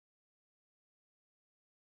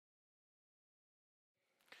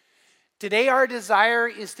Today, our desire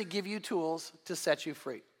is to give you tools to set you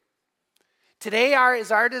free. Today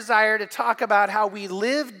is our desire to talk about how we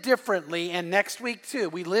live differently, and next week too,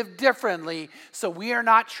 we live differently so we are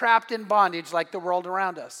not trapped in bondage like the world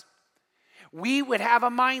around us. We would have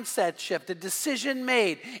a mindset shift, a decision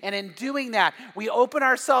made, and in doing that, we open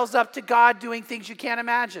ourselves up to God doing things you can't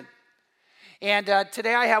imagine. And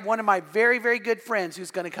today I have one of my very, very good friends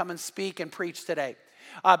who's going to come and speak and preach today.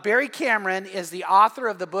 Barry Cameron is the author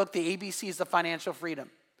of the book, The ABCs of Financial Freedom.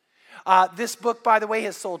 This book, by the way,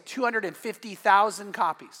 has sold 250,000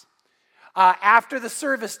 copies. After the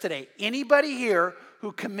service today, anybody here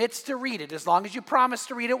who commits to read it, as long as you promise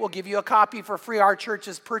to read it, we'll give you a copy for free. Our church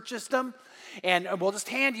has purchased them, and we'll just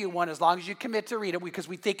hand you one as long as you commit to read it because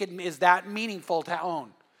we think it is that meaningful to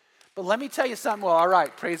own. But let me tell you something. Well, all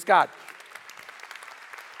right, praise God.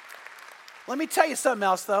 Let me tell you something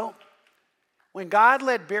else, though. When God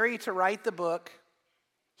led Barry to write the book,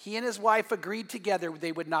 he and his wife agreed together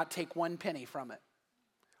they would not take one penny from it.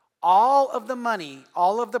 All of the money,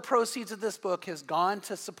 all of the proceeds of this book has gone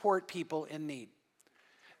to support people in need.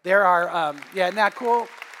 There are, isn't that cool?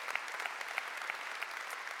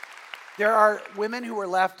 There are women who were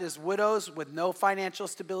left as widows with no financial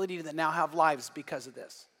stability that now have lives because of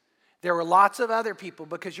this. There were lots of other people,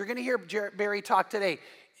 because you're going to hear Barry talk today.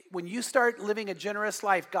 When you start living a generous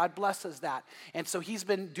life, God blesses that. And so he's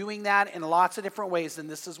been doing that in lots of different ways, and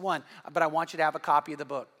this is one. But I want you to have a copy of the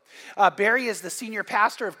book. Barry is the senior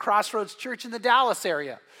pastor of Crossroads Church in the Dallas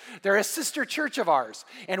area. They're a sister church of ours,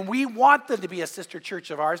 and we want them to be a sister church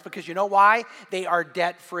of ours because you know why? They are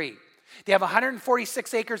debt-free. They have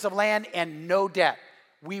 146 acres of land and no debt.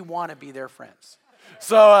 We want to be their friends.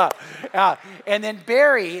 So, and then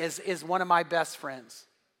Barry is one of my best friends.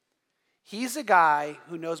 He's a guy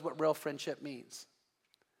who knows what real friendship means.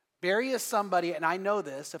 Barry is somebody, and I know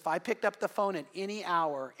this, if I picked up the phone at any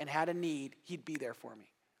hour and had a need, he'd be there for me.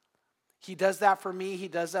 He does that for me. He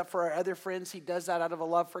does that for our other friends. He does that out of a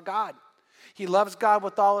love for God. He loves God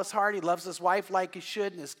with all his heart. He loves his wife like he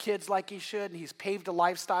should and his kids like he should, and he's paved a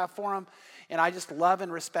lifestyle for them. And I just love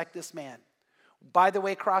and respect this man. By the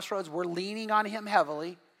way, Crossroads, we're leaning on him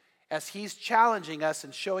heavily as he's challenging us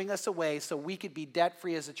and showing us a way so we could be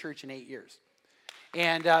debt-free as a church in 8 years.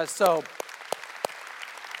 And so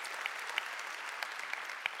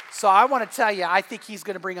I want to tell you, I think he's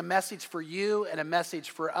going to bring a message for you and a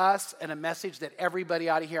message for us and a message that everybody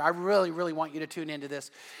ought to hear. I really, really want you to tune into this.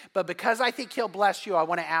 But because I think he'll bless you, I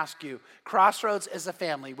want to ask you, Crossroads as a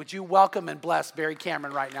family, would you welcome and bless Barry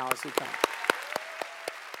Cameron right now as he comes?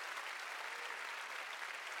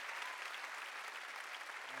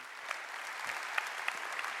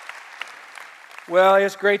 Well,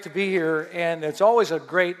 it's great to be here, and it's always a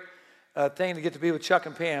great thing to get to be with Chuck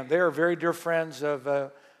and Pam. They are very dear friends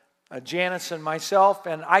of Janice and myself,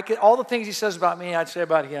 and all the things he says about me, I'd say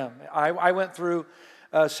about him. I went through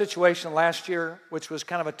a situation last year, which was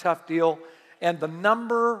kind of a tough deal, and the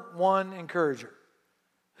number one encourager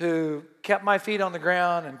who kept my feet on the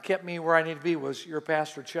ground and kept me where I need to be was your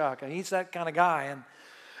pastor, Chuck, and he's that kind of guy.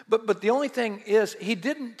 But the only thing is, he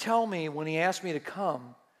didn't tell me when he asked me to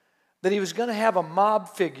come that he was going to have a mob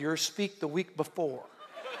figure speak the week before.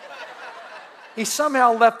 He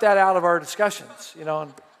somehow left that out of our discussions, and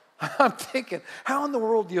I'm thinking, how in the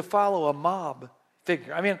world do you follow a mob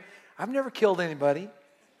figure? I mean, I've never killed anybody.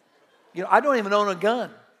 I don't even own a gun.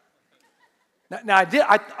 Now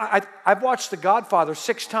I've watched The Godfather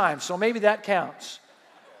 6 times, so maybe that counts.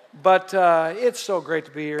 But it's so great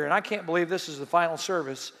to be here, and I can't believe this is the final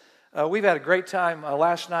service. We've had a great time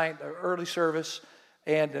last night, early service,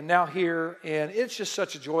 and now here, and it's just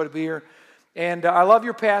such a joy to be here. And I love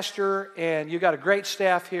your pastor, and you got a great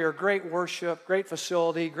staff here, great worship, great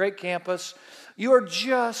facility, great campus. You are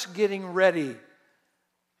just getting ready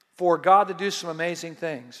for God to do some amazing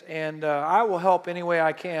things. And I will help any way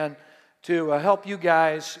I can to help you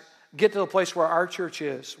guys get to the place where our church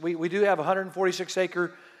is. We do have a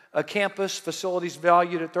 146-acre campus, facilities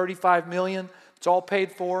valued at $35 million. It's all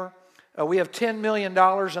paid for. We have $10 million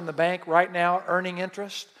in the bank right now earning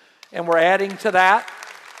interest, and we're adding to that.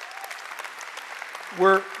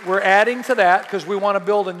 We're adding to that because we want to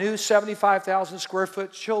build a new 75,000 square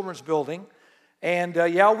foot children's building. And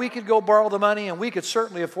we could go borrow the money and we could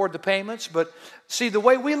certainly afford the payments. But see, the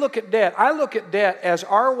way we look at debt, I look at debt as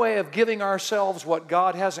our way of giving ourselves what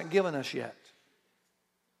God hasn't given us yet.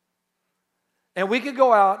 And we could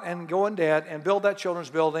go out and go in debt and build that children's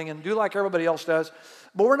building and do like everybody else does.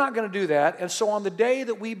 But we're not going to do that. And so on the day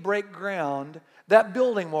that we break ground, that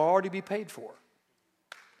building will already be paid for.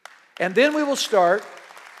 And then we will start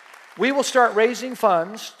we will start raising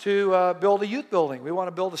funds to build a youth building. We want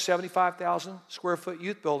to build a 75,000 square foot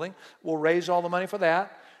youth building. We'll raise all the money for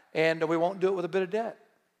that, and we won't do it with a bit of debt.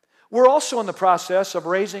 We're also in the process of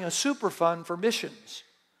raising a super fund for missions.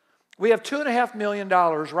 We have $2.5 million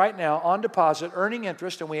right now on deposit, earning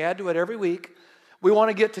interest, and we add to it every week. We want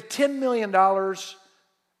to get to $10 million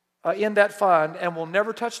in that fund, and we'll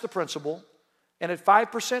never touch the principal. And at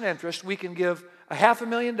 5% interest, we can give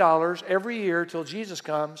 $500,000 every year till Jesus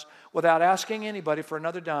comes without asking anybody for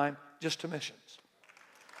another dime, just to missions.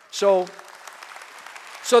 So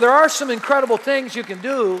there are some incredible things you can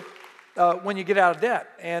do when you get out of debt.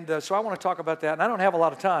 And so I want to talk about that. And I don't have a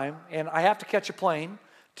lot of time, and I have to catch a plane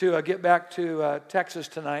to get back to Texas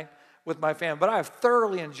tonight with my family. But I have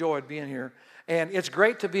thoroughly enjoyed being here. And it's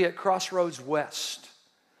great to be at Crossroads West.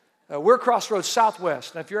 We're Crossroads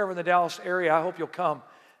Southwest. And if you're ever in the Dallas area, I hope you'll come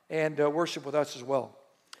and worship with us as well.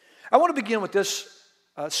 I want to begin with this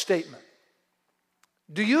statement.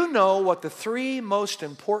 Do you know what the 3 most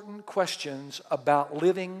important questions about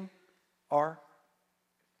living are?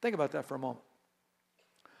 Think about that for a moment.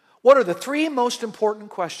 What are the 3 most important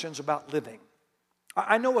questions about living?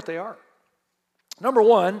 I know what they are. Number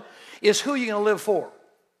 1 is, who are you going to live for?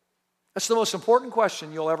 That's the most important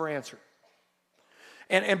question you'll ever answer.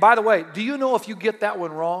 And by the way, do you know if you get that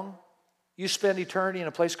one wrong, you spend eternity in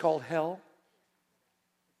a place called hell?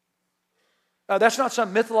 That's not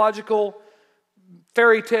some mythological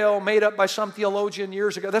fairy tale made up by some theologian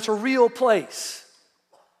years ago. That's a real place.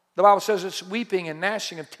 The Bible says it's weeping and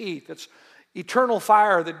gnashing of teeth. It's eternal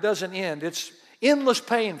fire that doesn't end. It's endless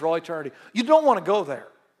pain for all eternity. You don't want to go there.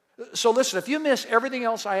 So listen, if you miss everything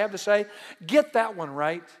else I have to say, get that one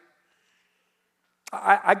right.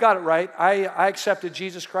 I got it right. I accepted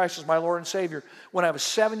Jesus Christ as my Lord and Savior when I was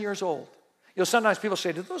 7 years old. You know, sometimes people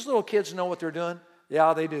say, do those little kids know what they're doing?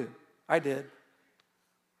 Yeah, they do. I did.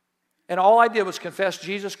 And all I did was confess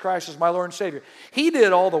Jesus Christ as my Lord and Savior. He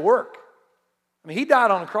did all the work. I mean, He died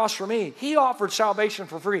on the cross for me. He offered salvation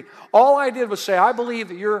for free. All I did was say, I believe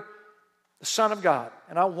that you're the Son of God,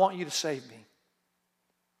 and I want you to save me.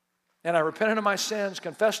 And I repented of my sins,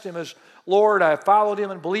 confessed Him as Lord. I followed Him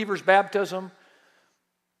in believer's baptism.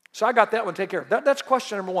 So I got that one taken care of. That's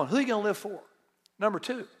question number 1. Who are you going to live for? Number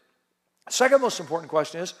 2. Second most important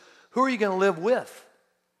question is, who are you going to live with?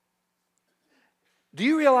 Do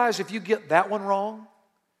you realize if you get that one wrong,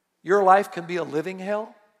 your life can be a living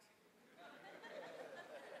hell?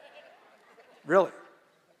 Really?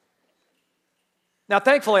 Now,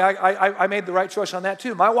 thankfully, I made the right choice on that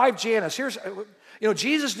too. My wife, Janice,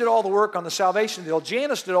 Jesus did all the work on the salvation deal.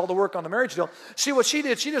 Janice did all the work on the marriage deal. See what she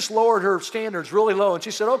did? She just lowered her standards really low, and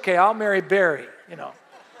she said, okay, I'll marry Barry,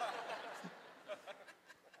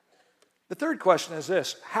 The third question is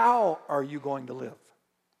this: how are you going to live?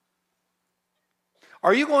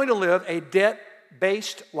 Are you going to live a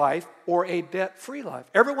debt-based life or a debt-free life?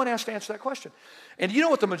 Everyone has to answer that question. And you know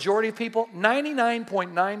what the majority of people,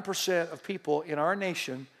 99.9% of people in our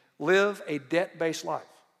nation live a debt-based life.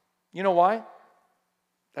 You know why?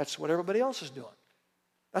 That's what everybody else is doing.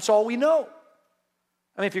 That's all we know.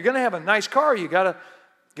 I mean, if you're going to have a nice car, you got to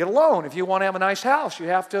get a loan. If you want to have a nice house, you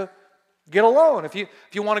have to get a loan. If you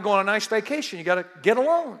want to go on a nice vacation, you got to get a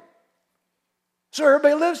loan. So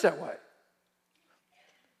everybody lives that way.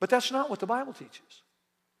 But that's not what the Bible teaches.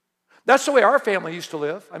 That's the way our family used to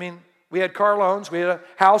live. I mean, we had car loans, we had a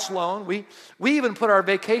house loan. We even put our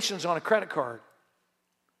vacations on a credit card.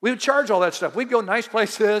 We would charge all that stuff. We'd go nice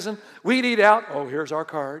places and we'd eat out. Oh, here's our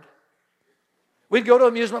card. We'd go to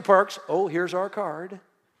amusement parks. Oh, here's our card.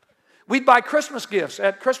 We'd buy Christmas gifts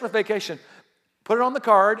at Christmas vacation, put it on the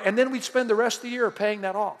card, and then we'd spend the rest of the year paying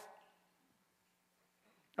that off.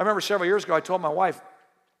 I remember several years ago, I told my wife,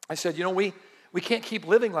 I said, we can't keep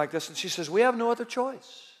living like this. And she says, we have no other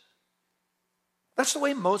choice. That's the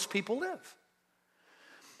way most people live.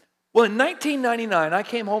 Well, in 1999, I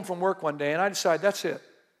came home from work one day and I decided, that's it.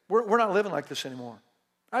 We're not living like this anymore.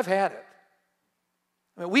 I've had it.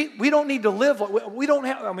 I mean, we don't need to live like,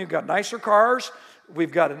 we've got nicer cars,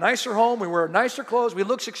 we've got a nicer home, we wear nicer clothes, we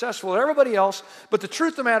look successful than everybody else, but the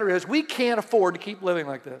truth of the matter is we can't afford to keep living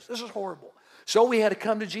like this. This is horrible. So we had to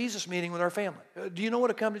come to Jesus meeting with our family. Do you know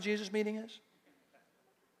what a come to Jesus meeting is?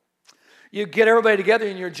 You get everybody together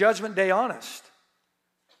in your judgment day honest.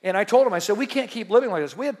 And I told him, I said, we can't keep living like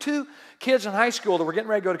this. We had 2 kids in high school that were getting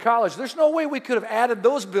ready to go to college. There's no way we could have added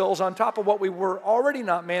those bills on top of what we were already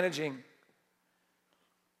not managing.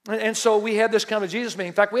 And so we had this come to Jesus meeting.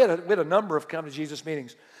 In fact, we had a number of come to Jesus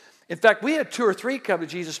meetings. In fact, we had 2 or 3 come to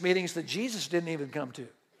Jesus meetings that Jesus didn't even come to.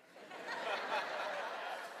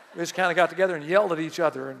 We just kind of got together and yelled at each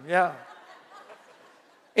other, and yeah.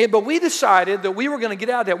 But we decided that we were going to get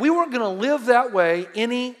out of that. We weren't going to live that way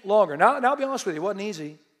any longer. Now, I'll be honest with you, it wasn't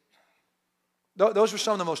easy. Those were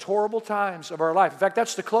some of the most horrible times of our life. In fact,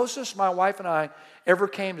 that's the closest my wife and I ever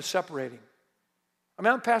came to separating. I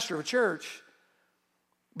mean, I'm a pastor of a church,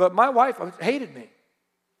 but my wife hated me.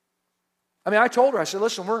 I mean, I told her, I said,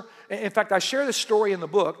 listen, in fact, I share this story in the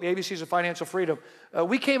book, The ABCs of Financial Freedom.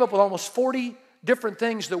 We came up with almost 40 different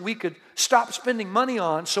things that we could stop spending money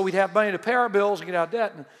on so we'd have money to pay our bills and get out of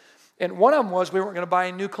debt. And one of them was we weren't going to buy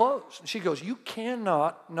any new clothes. And she goes, you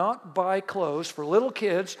cannot not buy clothes for little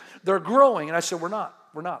kids. They're growing. And I said, we're not.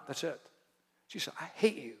 That's it. She said, I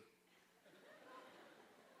hate you.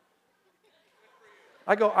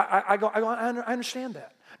 I understand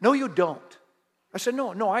that. No, you don't. I said,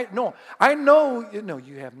 no, I know. No,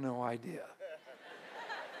 you have no idea.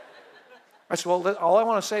 I said, well, all I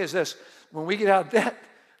want to say is this. When we get out of debt,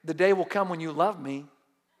 the day will come when you love me.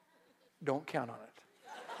 Don't count on it.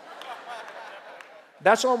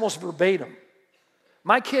 That's almost verbatim.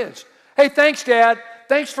 My kids, hey, thanks, Dad.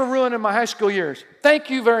 Thanks for ruining my high school years. Thank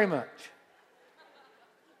you very much.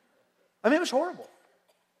 I mean, it was horrible.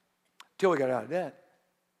 Until we got out of debt.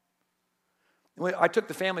 I took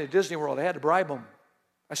the family to Disney World. I had to bribe them.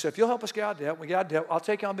 I said, if you'll help us get out of debt, we get out of debt, I'll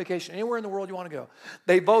take you on vacation anywhere in the world you want to go.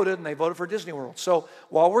 They voted for Disney World. So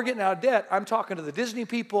while we're getting out of debt, I'm talking to the Disney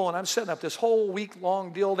people, and I'm setting up this whole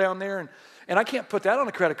week-long deal down there, and I can't put that on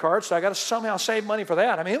a credit card, so I got to somehow save money for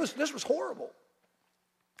that. I mean, this was horrible.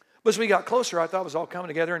 But as we got closer, I thought it was all coming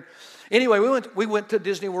together. And anyway, we went to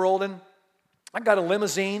Disney World, and I got a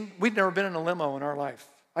limousine. We'd never been in a limo in our life.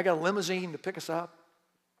 I got a limousine to pick us up.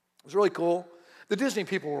 It was really cool. The Disney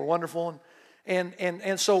people were wonderful,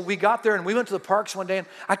 and so we got there, and we went to the parks one day, and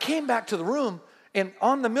I came back to the room, and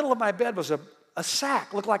on the middle of my bed was a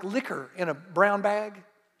sack, looked like liquor in a brown bag.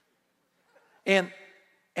 And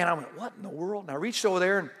I went, what in the world? And I reached over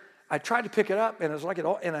there, and I tried to pick it up, and it was like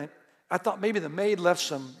I thought maybe the maid left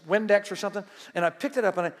some Windex or something, and I picked it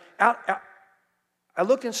up, and I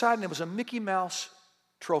looked inside, and it was a Mickey Mouse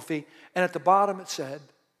trophy, and at the bottom it said,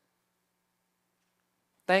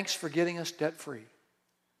 thanks for getting us debt-free.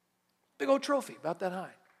 Big old trophy, about that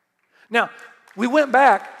high. Now, we went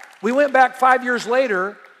back 5 years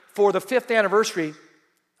later for the 5th anniversary.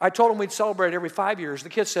 I told them we'd celebrate every 5 years. The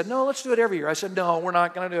kids said, no, let's do it every year. I said, no, we're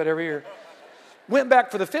not going to do it every year. Went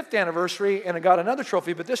back for the 5th anniversary, and I got another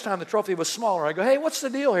trophy, but this time the trophy was smaller. I go, hey, what's the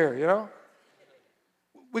deal here, you know?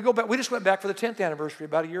 We just went back for the 10th anniversary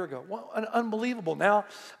about a year ago. Well, unbelievable. Now,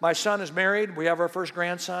 my son is married. We have our first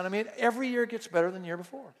grandson. I mean, every year gets better than the year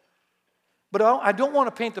before. But I don't want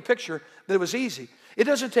to paint the picture that it was easy. It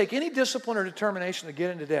doesn't take any discipline or determination to get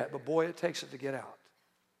into debt, but boy, it takes it to get out.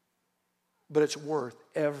 But it's worth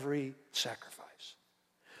every sacrifice.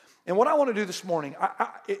 And what I want to do this morning,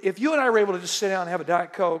 if you and I were able to just sit down and have a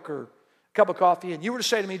Diet Coke or a cup of coffee, and you were to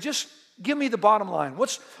say to me, just give me the bottom line.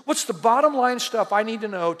 What's the bottom line stuff I need to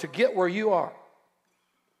know to get where you are?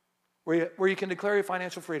 Where you can declare your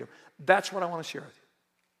financial freedom. That's what I want to share with you.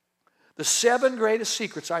 The 7 greatest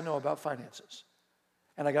secrets I know about finances.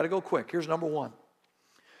 And I got to go quick. Here's number 1.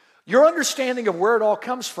 Your understanding of where it all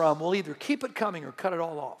comes from will either keep it coming or cut it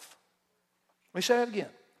all off. Let me say that again.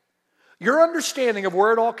 Your understanding of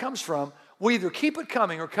where it all comes from will either keep it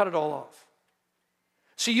coming or cut it all off.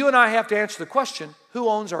 See, you and I have to answer the question, who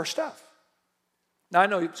owns our stuff? Now, I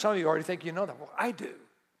know some of you already think you know that. Well, I do.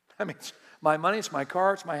 I mean, it's my money, it's my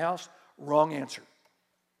car, it's my house. Wrong answer.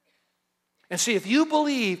 And see, if you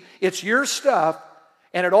believe it's your stuff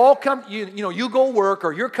and it all comes, you go work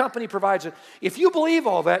or your company provides it, if you believe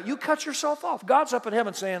all that, you cut yourself off. God's up in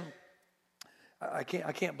heaven saying, I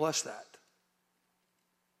can't bless that.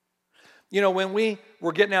 You know, when we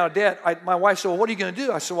were getting out of debt, my wife said, well, what are you going to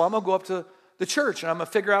do? I said, well, I'm going to go up to the church and I'm going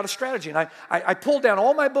to figure out a strategy. And I pulled down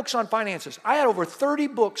all my books on finances. I had over 30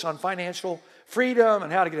 books on financial freedom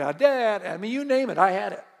and how to get out of debt. I mean, you name it, I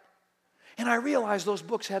had it. And I realized those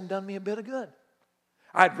books hadn't done me a bit of good.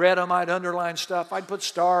 I'd read them, I'd underlined stuff, I'd put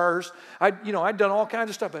stars, I'd done all kinds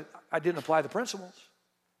of stuff, but I didn't apply the principles.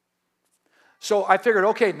 So I figured,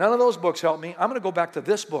 okay, none of those books helped me. I'm going to go back to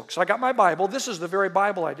this book. So I got my Bible. This is the very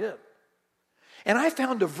Bible I did. And I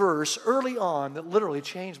found a verse early on that literally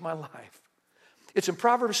changed my life. It's in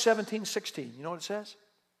Proverbs 17:16. You know what it says?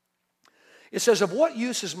 It says, of what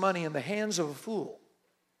use is money in the hands of a fool,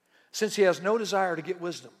 since he has no desire to get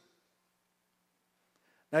wisdom?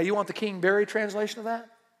 Now, you want the King Barry translation of that?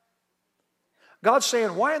 God's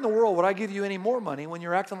saying, why in the world would I give you any more money when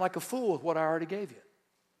you're acting like a fool with what I already gave you?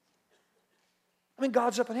 I mean,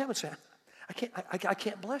 God's up in heaven saying, I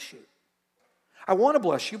can't bless you. I want to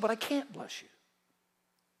bless you, but I can't bless you.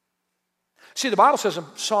 See, the Bible says in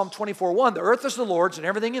Psalm 24:1, the earth is the Lord's and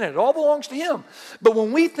everything in it. It all belongs to Him. But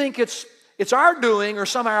when we think it's our doing or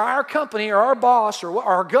somehow our company or our boss or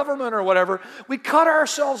our government or whatever, we cut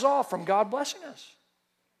ourselves off from God blessing us.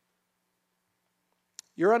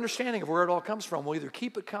 Your understanding of where it all comes from will either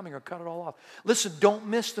keep it coming or cut it all off. Listen, don't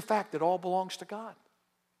miss the fact that it all belongs to God.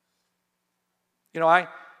 You know,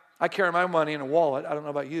 I carry my money in a wallet. I don't know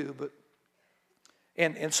about you, but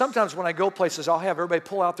and sometimes when I go places, I'll have everybody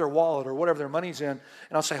pull out their wallet or whatever their money's in,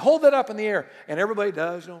 and I'll say, hold that up in the air. And everybody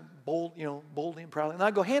does, boldly and proudly. And I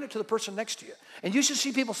go, hand it to the person next to you. And you should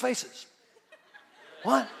see people's faces.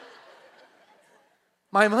 What?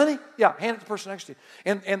 My money? Yeah, hand it to the person next to you.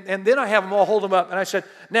 And then I have them all hold them up. And I said,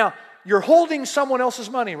 now, you're holding someone else's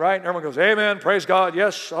money, right? And everyone goes, amen, praise God,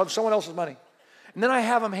 yes, I'll have someone else's money. And then I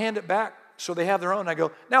have them hand it back so they have their own. I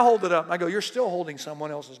go, now hold it up. And I go, you're still holding someone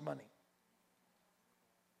else's money.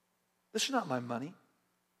 This is not my money.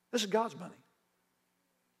 This is God's money.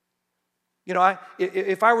 You know,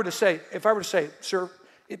 if I were to say, sir,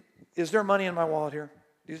 is there money in my wallet here?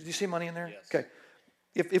 Do you see money in there? Yes. Okay.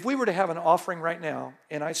 If we were to have an offering right now,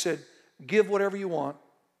 and I said, give whatever you want,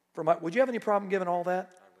 would you have any problem giving all that?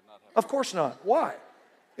 I would not have. Of course not. Why?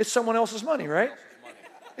 It's someone else's money, right? Money.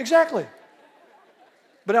 Exactly.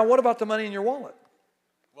 But now what about the money in your wallet?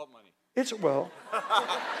 What money? It's It's all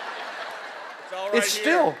right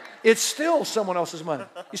here. It's still someone else's money.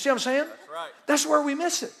 You see what I'm saying? That's right. That's where we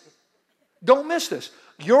miss it. Don't miss this.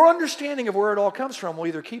 Your understanding of where it all comes from will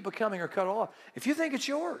either keep it coming or cut it off. If you think it's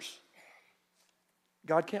yours,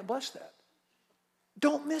 God can't bless that.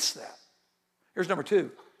 Don't miss that. Here's number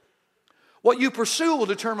 2. What you pursue will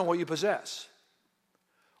determine what you possess.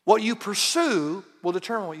 What you pursue will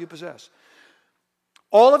determine what you possess.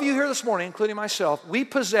 All of you here this morning, including myself, we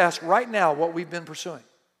possess right now what we've been pursuing.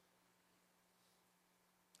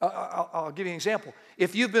 I'll give you an example.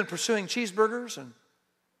 If you've been pursuing cheeseburgers and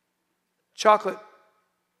chocolate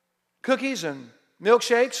cookies and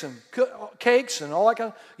milkshakes and cakes and all that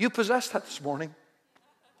kind of, you possess that this morning.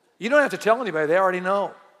 You don't have to tell anybody. They already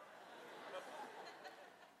know.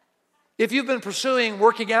 If you've been pursuing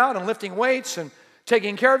working out and lifting weights and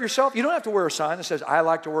taking care of yourself, you don't have to wear a sign that says, I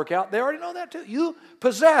like to work out. They already know that too. You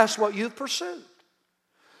possess what you've pursued.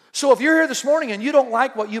 So if you're here this morning and you don't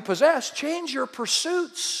like what you possess, change your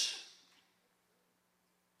pursuits.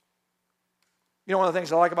 You know, one of the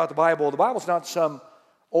things I like about the Bible's not some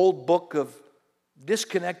old book of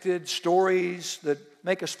disconnected stories that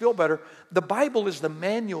make us feel better. The Bible is the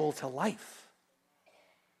manual to life.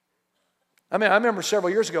 I mean, I remember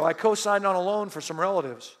several years ago, I co-signed on a loan for some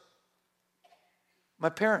relatives. My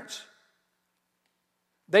parents.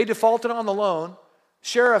 They defaulted on the loan.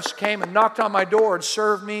 Sheriffs came and knocked on my door and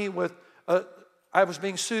served me with, I was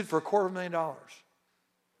being sued for $250,000.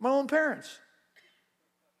 My own parents.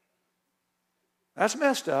 That's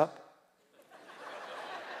messed up.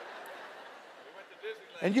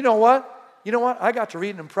 And you know what? You know what? I got to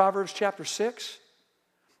reading in Proverbs chapter 6.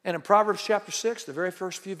 And in Proverbs chapter 6, the very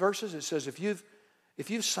first few verses, it says, if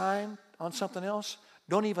you've signed on something else,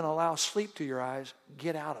 don't even allow sleep to your eyes.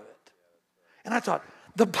 Get out of it. And I thought,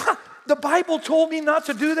 the Bible told me not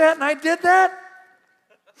to do that, and I did that?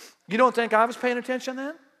 You don't think I was paying attention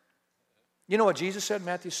then? You know what Jesus said in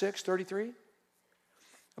Matthew 6:33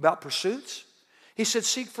 about pursuits? He said,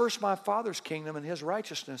 seek first my Father's kingdom and His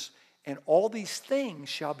righteousness, and all these things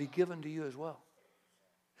shall be given to you as well.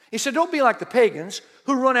 He said, don't be like the pagans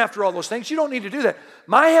who run after all those things. You don't need to do that.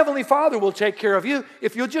 My Heavenly Father will take care of you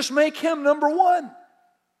if you'll just make Him number one.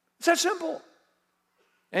 It's that simple.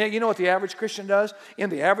 And you know what the average Christian does? In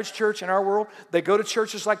the average church in our world, they go to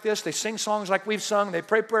churches like this, they sing songs like we've sung, they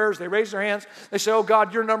pray prayers, they raise their hands, they say, oh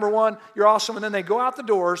God, you're number one, you're awesome, and then they go out the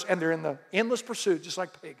doors and they're in the endless pursuit, just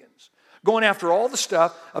like pagans, going after all the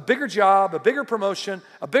stuff, a bigger job, a bigger promotion,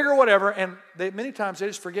 a bigger whatever, and many times they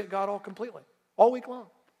just forget God all completely, all week long.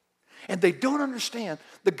 And they don't understand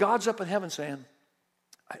that God's up in heaven saying,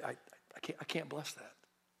 I can't bless that.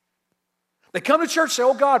 They come to church and say,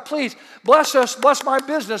 oh God, please bless us, bless my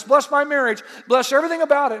business, bless my marriage, bless everything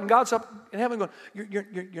about it. And God's up in heaven going,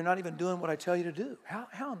 you're not even doing what I tell you to do.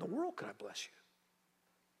 How in the world could I bless you?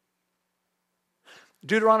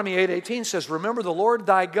 Deuteronomy 8:18 says, remember the Lord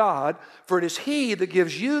thy God, for it is He that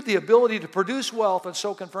gives you the ability to produce wealth and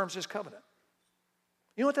so confirms His covenant.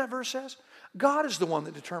 You know what that verse says? God is the one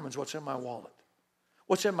that determines what's in my wallet,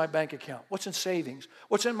 what's in my bank account, what's in savings,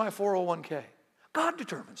 what's in my 401k. God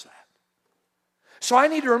determines that. So I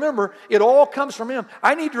need to remember it all comes from Him.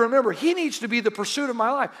 I need to remember He needs to be the pursuit of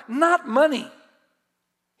my life, not money.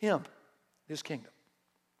 Him, His kingdom.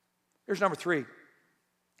 Here's number 3.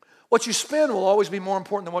 What you spend will always be more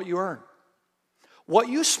important than what you earn. What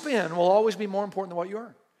you spend will always be more important than what you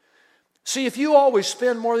earn. See, if you always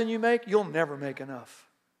spend more than you make, you'll never make enough.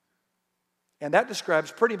 And that describes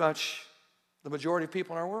pretty much the majority of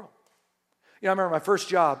people in our world. You know, I remember my first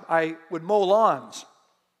job, I would mow lawns.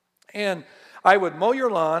 And I would mow your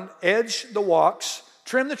lawn, edge the walks,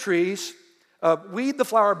 trim the trees, weed the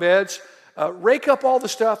flower beds, rake up all the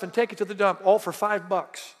stuff and take it to the dump, all for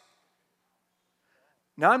 $5.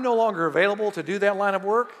 Now, I'm no longer available to do that line of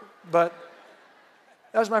work, but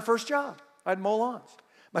that was my first job. I'd mow lawns.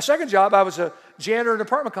 My second job, I was a janitor in an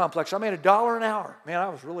apartment complex. I made $1 an hour. Man, I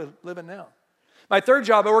was really living now. My third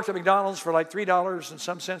job, I worked at McDonald's for like $3 and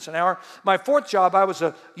some cents an hour. My fourth job, I was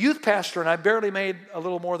a youth pastor, and I barely made a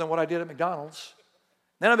little more than what I did at McDonald's.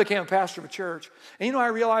 Then I became a pastor of a church. And you know, I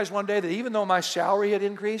realized one day that even though my salary had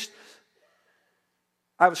increased,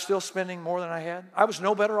 I was still spending more than I had. I was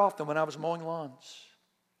no better off than when I was mowing lawns.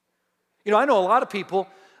 You know, I know a lot of people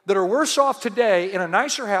that are worse off today in a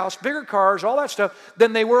nicer house, bigger cars, all that stuff,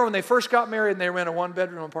 than they were when they first got married and they were in a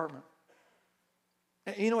one-bedroom apartment.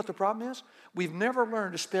 And you know what the problem is? We've never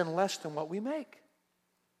learned to spend less than what we make.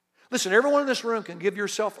 Listen, everyone in this room can give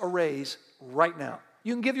yourself a raise right now.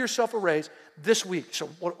 You can give yourself a raise this week. So,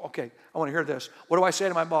 okay, I want to hear this. What do I say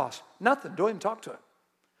to my boss? Nothing. Don't even talk to him.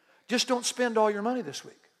 Just don't spend all your money this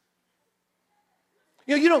week.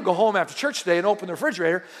 You know, you don't go home after church today and open the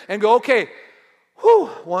refrigerator and go, okay,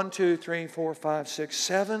 1, 2, 3, 4, 5, 6,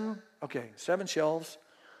 7. Okay, 7 shelves.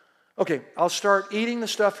 Okay, I'll start eating the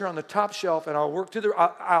stuff here on the top shelf, and I'll work through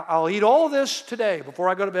I'll eat all of this today before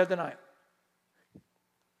I go to bed tonight.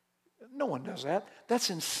 No one does that. That's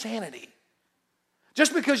insanity.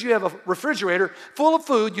 Just because you have a refrigerator full of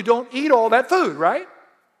food, you don't eat all that food, right?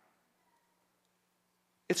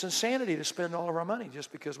 It's insanity to spend all of our money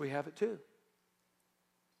just because we have it too.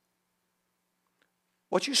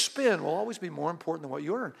 What you spend will always be more important than what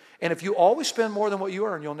you earn. And if you always spend more than what you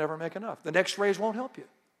earn, you'll never make enough. The next raise won't help you.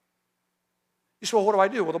 You say, well, what do I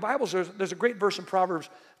do? Well, the Bible says, there's a great verse in Proverbs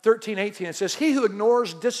 13:18. It says, he who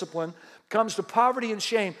ignores discipline comes to poverty and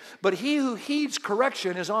shame, but he who heeds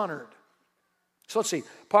correction is honored. So let's see,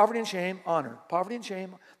 poverty and shame, honor. Poverty and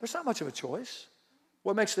shame, there's not much of a choice.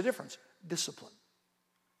 What makes the difference? Discipline.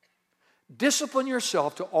 Discipline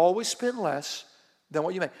yourself to always spend less than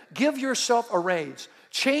what you make. Give yourself a raise.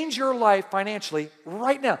 Change your life financially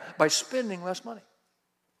right now by spending less money.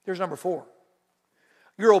 Here's number 4.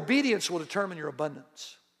 Your obedience will determine your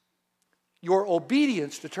abundance. Your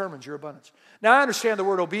obedience determines your abundance. Now, I understand the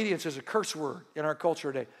word obedience is a curse word in our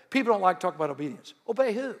culture today. People don't like to talk about obedience.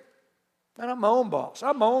 Obey who? Man, I'm my own boss.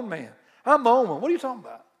 I'm my own man. I'm my own one. What are you talking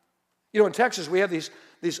about? You know, in Texas, we have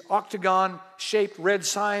these octagon-shaped red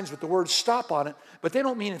signs with the word stop on it, but they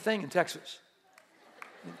don't mean a thing in Texas.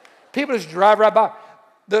 People just drive right by.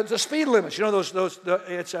 The speed limits, you know,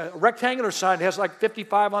 it's a rectangular sign. It has like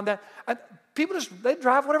 55 on that. People they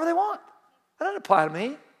drive whatever they want. That doesn't apply to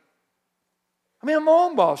me. I mean, I'm my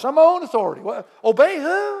own boss. I'm my own authority. Obey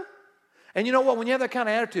who? And you know what? When you have that kind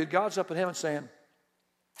of attitude, God's up in heaven saying,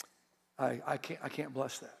 I can't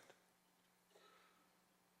bless that.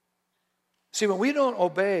 See, when we don't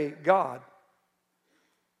obey God,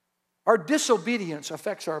 our disobedience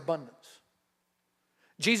affects our abundance.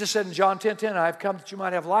 Jesus said in John 10:10, I have come that you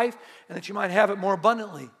might have life and that you might have it more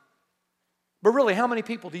abundantly. But really, how many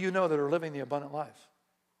people do you know that are living the abundant life?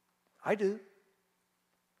 I do.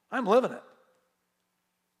 I'm living it.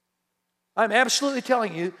 I'm absolutely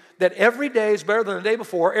telling you that every day is better than the day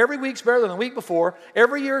before, every week's better than the week before,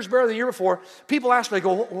 every year is better than the year before. People ask me, they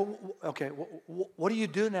go, okay, what do you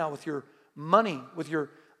do now with your money,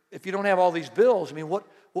 if you don't have all these bills? I mean, what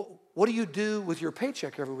do you do with your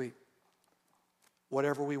paycheck every week?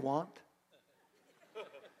 Whatever we want.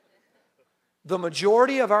 The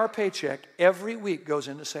majority of our paycheck every week goes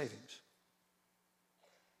into savings.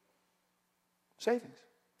 Savings.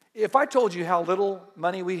 If I told you how little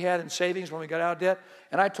money we had in savings when we got out of debt,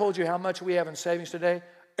 and I told you how much we have in savings today,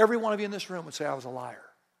 every one of you in this room would say I was a liar.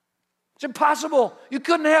 It's impossible. You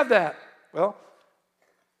couldn't have that. Well,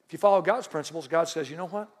 if you follow God's principles, God says, you know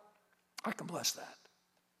what? I can bless that.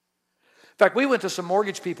 In fact, we went to some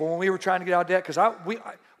mortgage people when we were trying to get out of debt because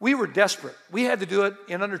we were desperate. We had to do it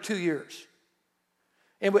in under 2 years.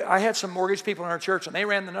 And I had some mortgage people in our church, and they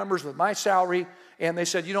ran the numbers with my salary, and they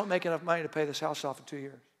said, you don't make enough money to pay this house off in 2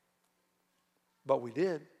 years. But we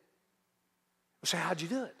did. I said, how'd you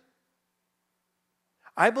do it?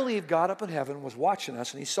 I believe God up in heaven was watching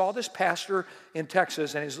us, and he saw this pastor in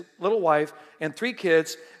Texas and his little wife and 3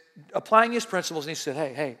 kids applying his principles, and he said,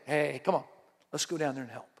 hey, come on, let's go down there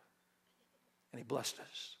and help. And he blessed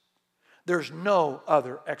us. There's no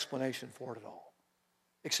other explanation for it at all,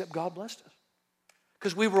 except God blessed us.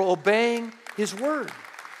 because we were obeying His word.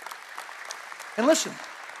 And listen,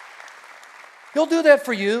 He'll do that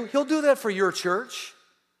for you. He'll do that for your church.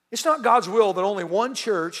 It's not God's will that only one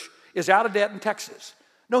church is out of debt in Texas.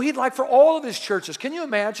 No, He'd like for all of His churches. Can you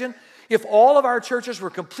imagine if all of our churches were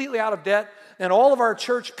completely out of debt and all of our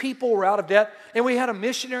church people were out of debt and we had a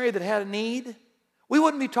missionary that had a need? We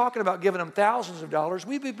wouldn't be talking about giving them thousands of dollars.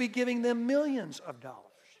 We would be giving them millions of dollars.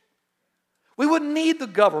 We wouldn't need the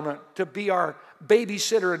government to be our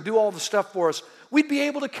babysitter and do all the stuff for us. We'd be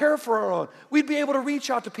able to care for our own. We'd be able to reach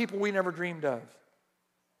out to people we never dreamed of.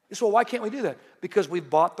 So why can't we do that? Because we've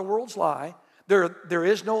bought the world's lie. There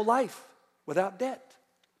is no life without debt.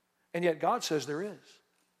 And yet God says there is.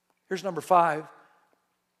 Here's number 5.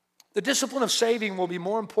 The discipline of saving will be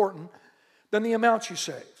more important than the amount you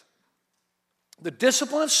save. The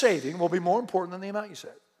discipline of saving will be more important than the amount you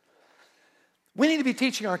save. We need to be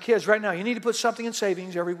teaching our kids right now, you need to put something in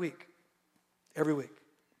savings every week. Every week.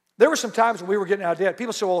 There were some times when we were getting out of debt.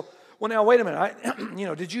 People said, well now, wait a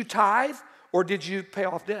minute. Did you tithe or did you pay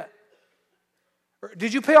off debt? Or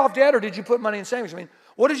did you pay off debt or did you put money in savings? I mean,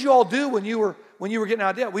 what did you all do when you were getting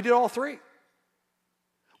out of debt? We did all three.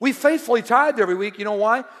 We faithfully tithed every week. You know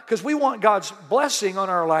why? Because we want God's blessing on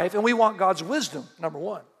our life and we want God's wisdom, number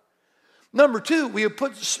 1. Number 2, we would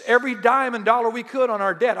put every dime and dollar we could on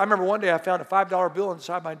our debt. I remember one day I found a $5 bill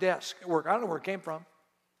inside my desk at work. I don't know where it came from.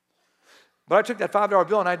 But I took that $5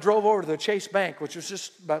 bill and I drove over to the Chase Bank, which was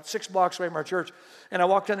just about 6 blocks away from our church. And I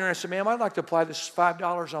walked in there and I said, ma'am, I'd like to apply this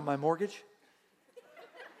 $5 on my mortgage.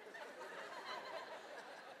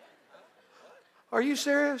 Are you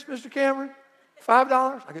serious, Mr. Cameron? $5?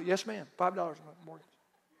 I go, yes, ma'am, $5 on my mortgage.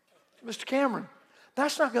 Mr. Cameron,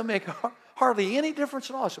 that's not going to make hardly any difference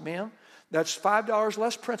at all. I said, ma'am, that's $5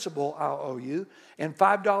 less principal I'll owe you and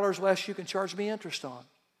 $5 less you can charge me interest on.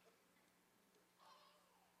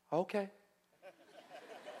 Okay.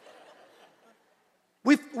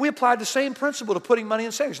 We applied the same principle to putting money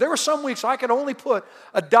in savings. There were some weeks I could only put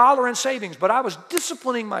 $1 in savings, but I was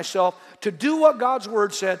disciplining myself to do what God's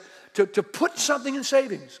word said, to put something in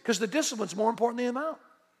savings, because the discipline's more important than the amount.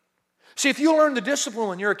 See, if you learn the discipline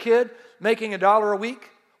when you're a kid making $1 a week,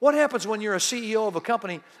 what happens when you're a CEO of a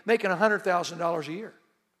company making $100,000 a year?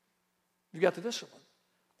 You've got the discipline.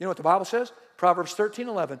 You know what the Bible says? Proverbs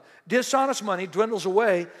 13:11. Dishonest money dwindles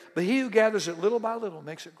away, but he who gathers it little by little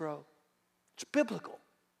makes it grow. It's biblical.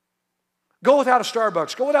 Go without a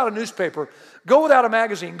Starbucks. Go without a newspaper. Go without a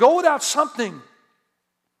magazine. Go without something.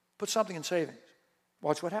 Put something in savings.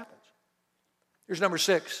 Watch what happens. Here's number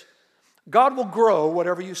 6. God will grow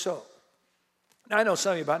whatever you sow. Now, I know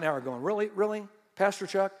some of you about now are going, really? Pastor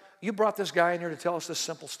Chuck, you brought this guy in here to tell us this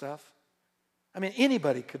simple stuff? I mean,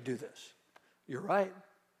 anybody could do this. You're right.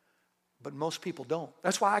 But most people don't.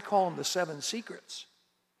 That's why I call them the 7 secrets.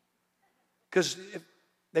 Because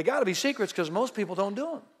they got to be secrets because most people don't do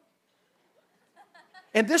them.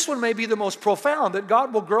 And this one may be the most profound, that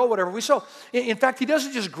God will grow whatever we sow. In fact, He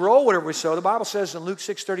doesn't just grow whatever we sow. The Bible says in Luke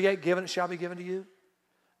 6:38, given it shall be given to you.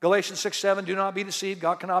 Galatians 6:7, do not be deceived.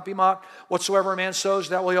 God cannot be mocked. Whatsoever a man sows,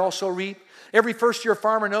 that will he also reap. Every first-year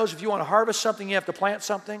farmer knows if you want to harvest something, you have to plant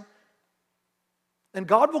something. And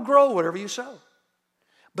God will grow whatever you sow.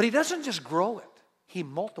 But He doesn't just grow it. He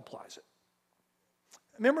multiplies it.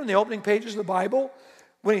 Remember in the opening pages of the Bible,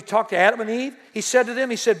 when He talked to Adam and Eve, He said to them,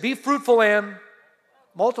 He said, be fruitful and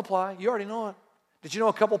multiply. You already know it. Did you know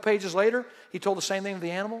a couple pages later, He told the same thing to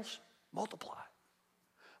the animals? Multiply.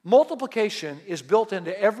 Multiplication is built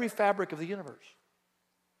into every fabric of the universe.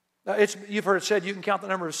 Now, you've heard it said you can count the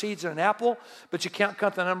number of seeds in an apple, but you can't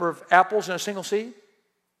count the number of apples in a single seed.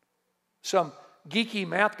 Some geeky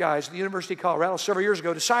math guys at the University of Colorado several years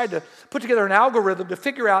ago decided to put together an algorithm to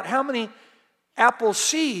figure out how many apple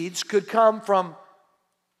seeds could come from,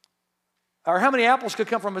 or how many apples could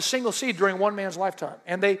come from a single seed during one man's lifetime.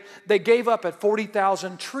 And they gave up at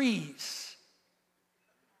 40,000 trees.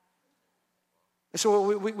 They said, well,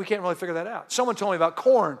 we can't really figure that out. Someone told me about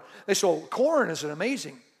corn. They said, well, corn is an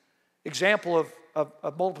amazing example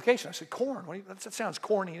of multiplication. I said, corn? That sounds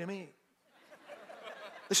corny to me.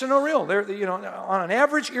 They said, no, real. On an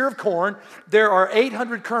average ear of corn, there are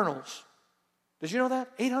 800 kernels. Did you know that?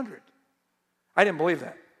 800. I didn't believe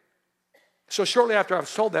that. So shortly after I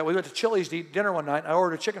was told that, we went to Chili's to eat dinner one night. I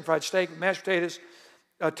ordered a chicken fried steak with mashed potatoes,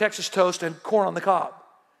 Texas toast, and corn on the cob.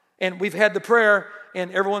 And we've had the prayer,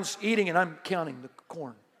 and everyone's eating, and I'm counting the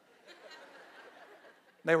corn.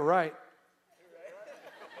 They were right.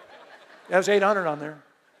 That was 800 on there.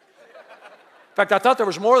 In fact, I thought there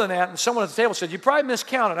was more than that, and someone at the table said, you probably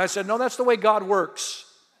miscounted. I said, no, that's the way God works.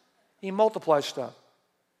 He multiplies stuff.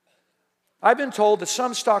 I've been told that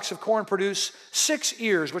some stalks of corn produce 6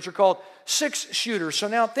 ears, which are called 6 shooters. So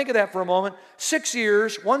now think of that for a moment. 6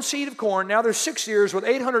 ears, 1 seed of corn. Now there's 6 ears with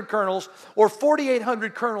 800 kernels, or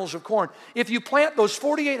 4,800 kernels of corn. If you plant those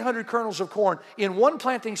 4,800 kernels of corn in one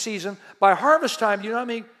planting season, by harvest time, do you know how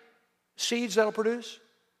many seeds that'll produce?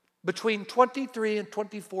 Between 23 and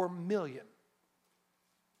 24 million.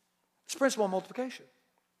 It's principle of multiplication.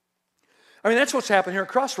 I mean, that's what's happened here at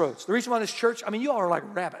Crossroads. The reason why this church, I mean, you all are like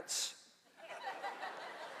rabbits.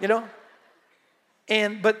 You know?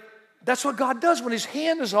 But that's what God does when his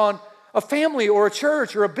hand is on a family or a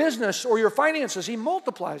church or a business or your finances. He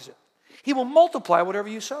multiplies it. He will multiply whatever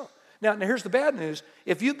you sow. Now here's the bad news.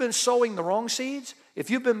 If you've been sowing the wrong seeds, if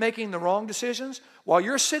you've been making the wrong decisions, while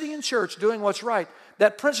you're sitting in church doing what's right,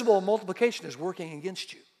 that principle of multiplication is working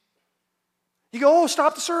against you. You go, oh,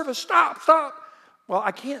 stop the service, stop. Well,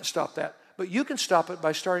 I can't stop that. But you can stop it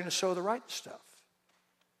by starting to sow the right stuff.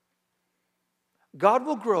 God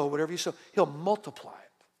will grow whatever you sow. He'll multiply it.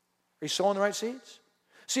 Are you sowing the right seeds?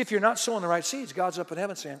 See, if you're not sowing the right seeds, God's up in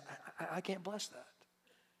heaven saying, I can't bless that.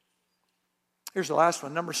 Here's the last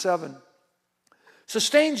one, number 7.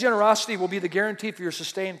 Sustained generosity will be the guarantee for your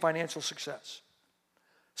sustained financial success.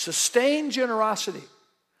 Sustained generosity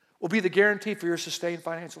will be the guarantee for your sustained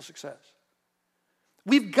financial success.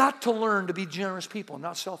 We've got to learn to be generous people,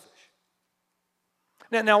 not selfish.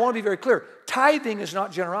 Now I want to be very clear. Tithing is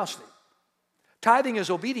not generosity. Tithing is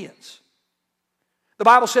obedience. The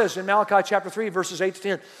Bible says in Malachi chapter 3, verses 8 to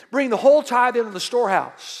 10, bring the whole tithe into the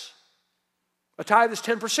storehouse. A tithe is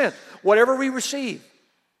 10%. Whatever we receive.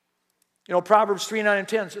 You know, Proverbs 3, 9, and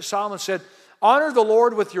 10, Solomon said, honor the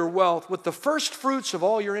Lord with your wealth, with the first fruits of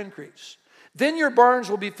all your increase. Then your barns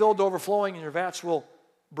will be filled to overflowing, and your vats will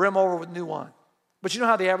brim over with new wine. But you know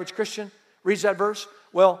how the average Christian reads that verse?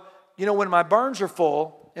 Well, you know, when my barns are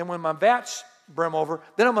full and when my vats brim over,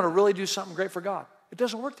 then I'm going to really do something great for God. It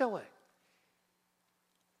doesn't work that way.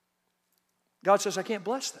 God says, I can't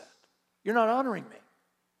bless that. You're not honoring me.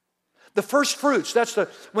 The first fruits,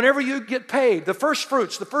 whenever you get paid, the first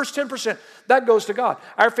fruits, the first 10%, that goes to God.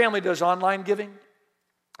 Our family does online giving.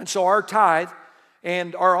 And so our tithe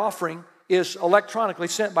and our offering is electronically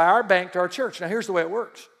sent by our bank to our church. Now here's the way it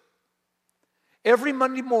works. Every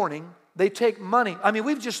Monday morning, they take money. I mean,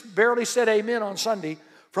 we've just barely said amen on Sunday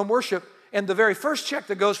from worship, and the very first check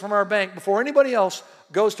that goes from our bank before anybody else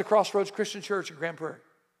goes to Crossroads Christian Church in Grand Prairie.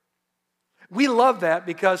 We love that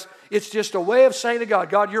because it's just a way of saying to God,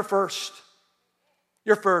 God, you're first.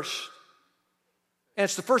 You're first. And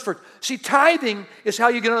it's the first fruit. See, tithing is how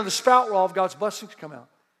you get under the spout where all of God's blessings come out.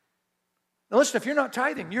 Now listen, if you're not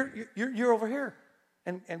tithing, you're over here.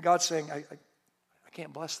 And God's saying, I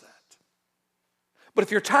can't bless that. But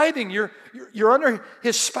if you're tithing, you're under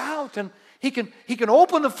his spout, and he can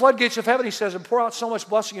open the floodgates of heaven, he says, and pour out so much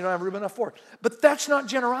blessing you don't have room enough for it. But that's not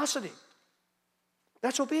generosity.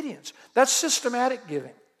 That's obedience. That's systematic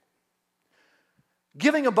giving.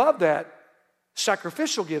 Giving above that,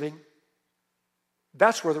 sacrificial giving,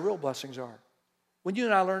 that's where the real blessings are. When you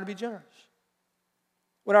and I learn to be generous.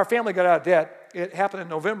 When our family got out of debt, it happened in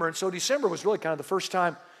November, and so December was really kind of the first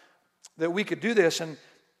time that we could do this, and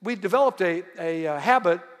we developed a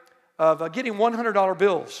habit of getting $100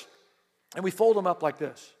 bills, and we fold them up like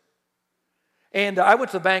this. And I went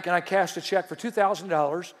to the bank and I cashed a check for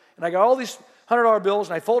 $2,000, and I got all these $100 bills,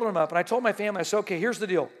 and I folded them up, and I told my family, I said, okay, here's the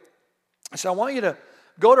deal. I said, I want you to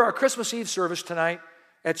go to our Christmas Eve service tonight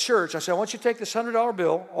at church. I said, I want you to take this $100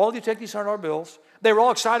 bill. All of you take these $100 bills. They were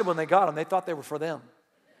all excited when they got them. They thought they were for them.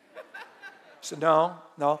 I said, no.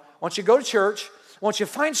 I want you to go to church. I want you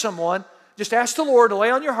to find someone. Just ask the Lord to lay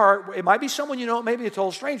on your heart. It might be someone you know, it may be a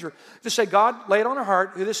total stranger. Just say, God, lay it on our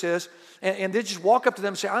heart, who this is, and then just walk up to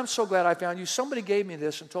them and say, I'm so glad I found you. Somebody gave me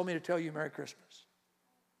this and told me to tell you Merry Christmas.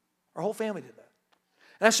 Our whole family did that.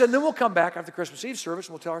 And I said, then we'll come back after the Christmas Eve service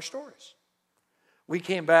and we'll tell our stories. We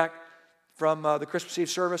came back from the Christmas Eve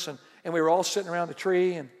service, and we were all sitting around the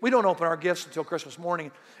tree, and we don't open our gifts until Christmas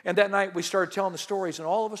morning. And that night we started telling the stories, and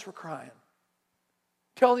all of us were crying.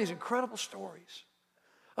 Telling these incredible stories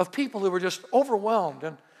of people who were just overwhelmed,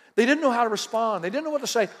 and they didn't know how to respond. They didn't know what to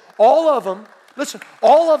say. All of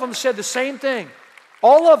them said the same thing.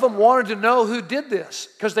 All of them wanted to know who did this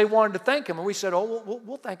because they wanted to thank him. And we said,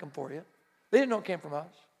 we'll thank him for you. They didn't know it came from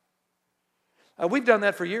us. We've done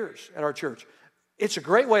that for years at our church. It's a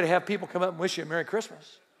great way to have people come up and wish you a Merry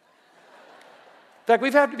Christmas. In fact,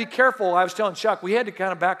 we've had to be careful. I was telling Chuck, we had to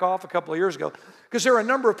kind of back off a couple of years ago because there were a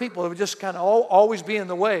number of people who would just kind of always be in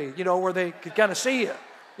the way, where they could kind of see you,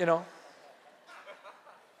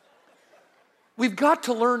 We've got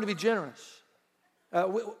to learn to be generous.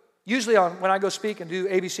 Usually when I go speak and do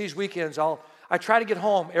ABC's weekends, I try to get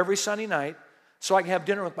home every Sunday night so I can have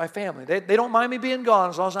dinner with my family. They don't mind me being gone.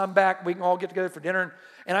 As long as I'm back, we can all get together for dinner.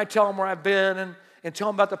 And I tell them where I've been and tell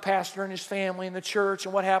them about the pastor and his family and the church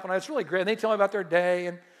and what happened. It's really great. And they tell me about their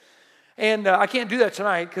day. And I can't do that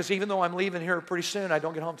tonight because even though I'm leaving here pretty soon, I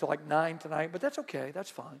don't get home till like 9 tonight. But that's okay. That's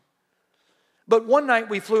fine. But one night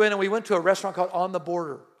we flew in and we went to a restaurant called On the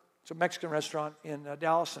Border. It's a Mexican restaurant in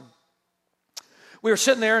Dallas. And we were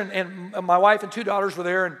sitting there, and my wife and 2 daughters were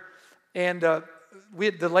there. And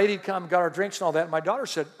the lady had come, got our drinks and all that. And my daughter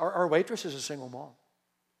said, our waitress is a single mom.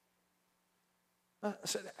 I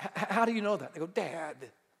said, how do you know that? They go, Dad.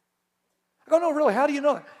 I go, no, really, how do you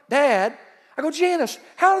know that? Dad. I go, Janice,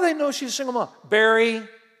 how do they know she's a single mom? Barry.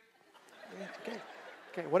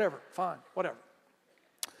 Okay, whatever, fine, whatever.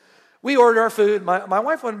 We ordered our food. My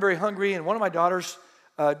wife wasn't very hungry, and one of my daughters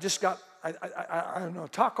just got, I don't know,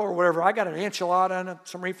 taco or whatever. I got an enchilada and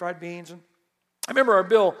some refried beans. And I remember our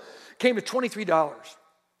bill came to $23.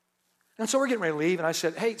 And so we're getting ready to leave, and I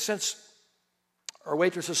said, hey, since our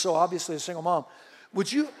waitress is so obviously a single mom,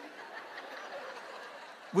 would you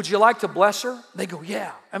like to bless her? They go,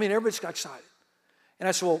 yeah. I mean, everybody's got excited. And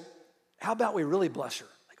I said, well, how about we really bless her?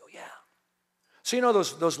 They go, yeah. So you know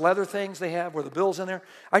those leather things they have where the bill's in there?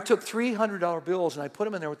 I took $300 bills and I put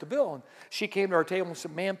them in there with the bill. And she came to our table and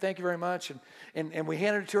said, ma'am, thank you very much. And we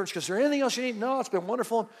handed it to her. And she goes, is there anything else you need? No, it's been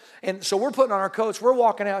wonderful. And so we're putting on our coats. We're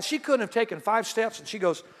walking out. She couldn't have taken 5 steps. And she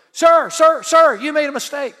goes, sir, you made a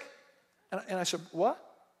mistake. And I said, what?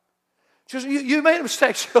 She goes, you made a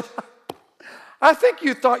mistake. She goes, I think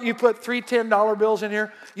you thought you put 3 $10 bills in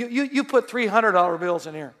here. You put $300 bills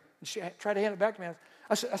in here. And she tried to hand it back to me.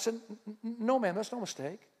 I said, no, ma'am, that's no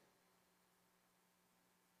mistake.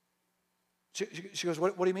 She goes,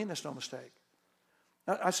 what do you mean that's no mistake?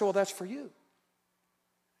 I said, well, that's for you.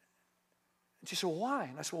 And she said, well, why?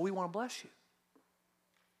 And I said, well, we want to bless you.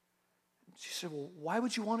 And she said, well, why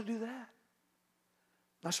would you want to do that?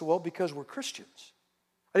 And I said, well, because we're Christians.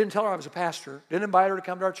 I didn't tell her I was a pastor. Didn't invite her to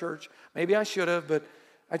come to our church. Maybe I should have, but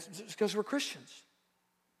it's because we're Christians.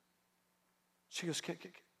 She goes,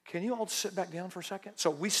 can you all sit back down for a second? So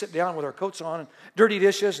we sit down with our coats on and dirty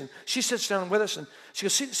dishes, and she sits down with us, and she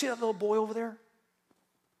goes, see that little boy over there?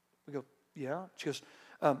 We go, yeah. She goes,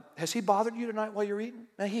 has he bothered you tonight while you're eating?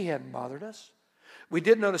 No, he hadn't bothered us. We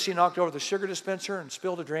did notice he knocked over the sugar dispenser and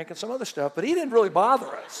spilled a drink and some other stuff, but he didn't really bother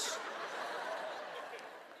us.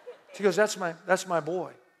 She goes, that's my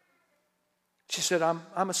boy. She said,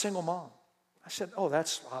 I'm a single mom. I said, oh,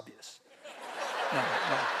 that's obvious. No.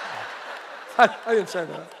 I didn't say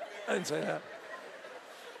that.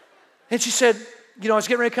 And she said, I was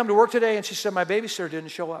getting ready to come to work today, and she said, my babysitter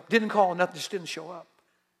didn't show up. Didn't call, nothing, just didn't show up.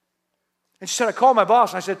 And she said, I called my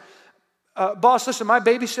boss, and I said, boss, listen, my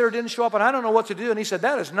babysitter didn't show up, and I don't know what to do. And he said,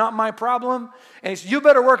 that is not my problem. And he said, you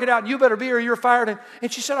better work it out, and you better be or you're fired.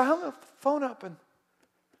 And she said, I hung the phone up, and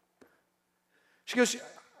she goes,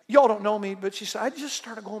 y'all don't know me, but she said, I just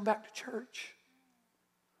started going back to church.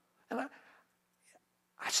 And I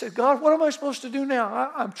said, God, what am I supposed to do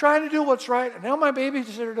now? I'm trying to do what's right, and now my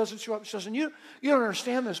babysitter doesn't show up. She says, and you don't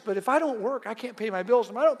understand this, but if I don't work, I can't pay my bills.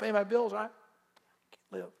 And if I don't pay my bills, I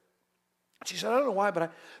can't live. She said, I don't know why, but I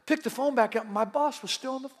picked the phone back up, and my boss was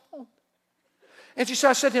still on the phone. And she said,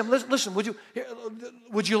 I said to him, listen,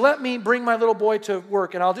 would you let me bring my little boy to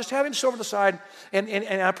work, and I'll just have him sit over the side, and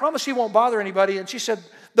I promise he won't bother anybody. And she said,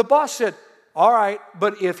 the boss said, all right,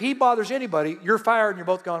 but if he bothers anybody, you're fired and you're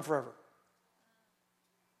both gone forever.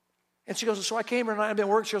 And she goes, so I came here and I've been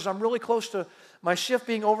working. She goes, I'm really close to my shift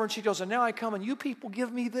being over. And she goes, and now I come and you people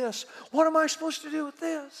give me this. What am I supposed to do with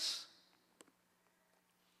this?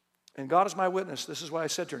 And God is my witness. This is what I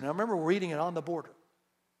said to her. Now remember, we're reading it On the Border.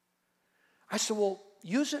 I said, well,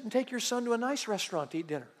 use it and take your son to a nice restaurant to eat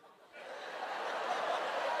dinner.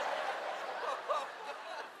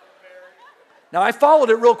 Now, I followed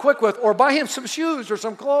it real quick with, or buy him some shoes or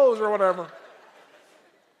some clothes or whatever.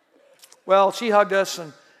 Well, she hugged us,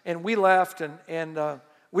 and we left, and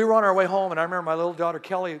we were on our way home, and I remember my little daughter,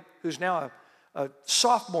 Kelly, who's now a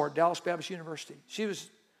sophomore at Dallas Baptist University. She was,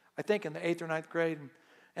 I think, in the 8th or 9th grade,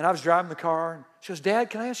 and I was driving the car, and she goes, Dad,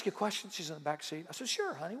 can I ask you a question? She's in the back seat. I said,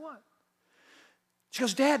 sure, honey, what? She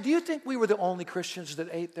goes, Dad, do you think we were the only Christians that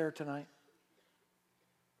ate there tonight?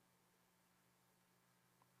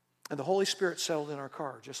 And the Holy Spirit settled in our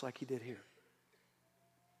car just like he did here.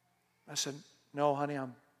 I said, no, honey,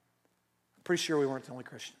 I'm pretty sure we weren't the only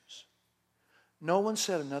Christians. No one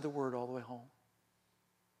said another word all the way home.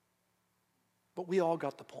 But we all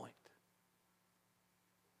got the point.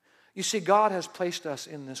 You see, God has placed us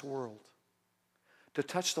in this world to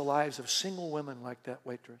touch the lives of single women like that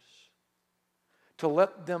waitress, to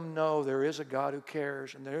let them know there is a God who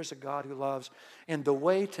cares and there is a God who loves. And the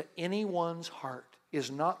way to anyone's heart is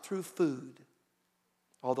not through food,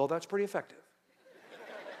 although that's pretty effective.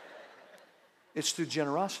 It's through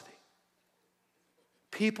generosity.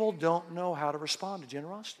 People don't know how to respond to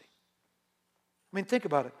generosity. I mean, think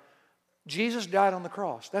about it. Jesus died on the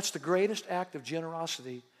cross. That's the greatest act of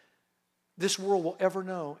generosity this world will ever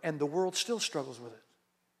know, and the world still struggles with it.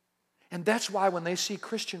 And that's why when they see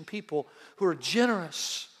Christian people who are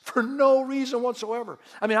generous for no reason whatsoever.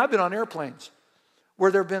 I mean, I've been on airplanes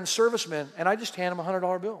where there have been servicemen, and I just hand them a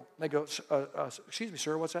 $100 bill. They go, excuse me,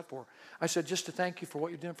 sir, what's that for? I said, just to thank you for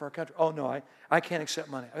what you're doing for our country. Oh, no, I can't accept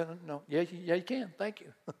money. No, yeah, you can. Thank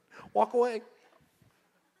you. Walk away.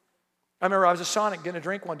 I remember I was at Sonic getting a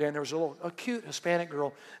drink one day, and there was a cute Hispanic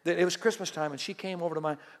girl. It was Christmas time, and she came over to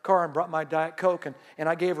my car and brought my Diet Coke, and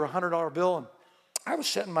I gave her a $100 bill, and I was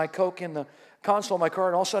setting my Coke in the console of my car,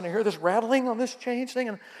 and all of a sudden I hear this rattling on this change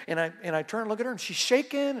thing, and I turn and look at her, and she's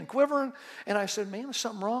shaking and quivering, and I said, man, is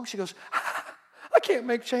something wrong? She goes, I can't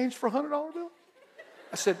make change for a $100 bill.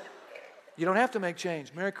 I said, you don't have to make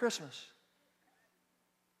change. Merry Christmas.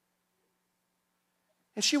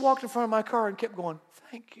 And she walked in front of my car and kept going,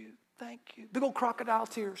 thank you. Thank you. Big old crocodile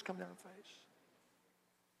tears come down her face.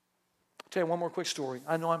 I'll tell you one more quick story.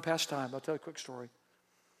 I know I'm past time, but I'll tell you a quick story.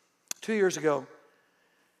 2 years ago,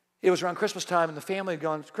 it was around Christmas time, and the family had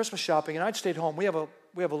gone Christmas shopping, and I'd stayed home. We have a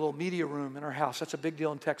little media room in our house. That's a big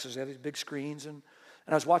deal in Texas. They have these big screens, and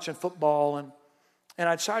I was watching football, and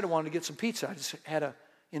I decided I wanted to get some pizza. I just had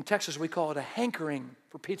in Texas, we call it a hankering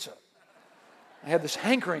for pizza. I had this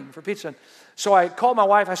hankering for pizza. So I called my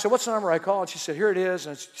wife. I said, what's the number I called? She said, here it is.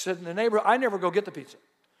 And she said, in the neighborhood, I never go get the pizza.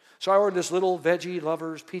 So I ordered this little veggie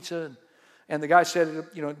lovers pizza. And the guy said,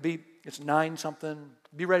 it's 9 something.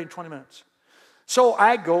 Be ready in 20 minutes. So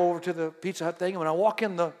I go over to the Pizza Hut thing. And when I walk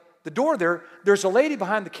in the door there's a lady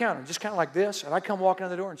behind the counter, just kind of like this. And I come walking in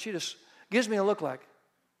the door, and she just gives me a look like,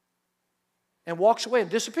 and walks away and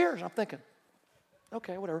disappears. And I'm thinking,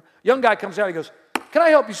 okay, whatever. Young guy comes out. He goes, can I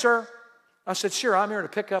help you, sir? I said, sure, I'm here to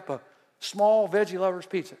pick up a small veggie lover's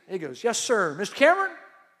pizza. He goes, yes, sir. Mr. Cameron?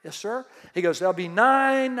 Yes, sir. He goes, that'll be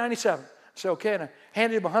 $9.97. I said, okay, and I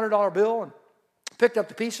handed him a $100 bill and picked up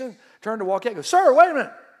the pizza and turned to walk out. He goes, sir, wait a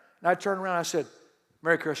minute. And I turned around and I said,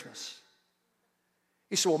 Merry Christmas.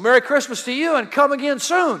 He said, well, Merry Christmas to you and come again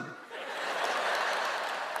soon.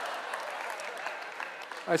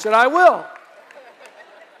 I said, I will.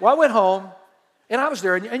 Well, I went home, and I was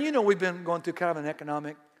there, and we've been going through kind of an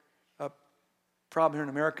economic problem here in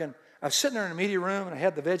America. And I was sitting there in the media room, and I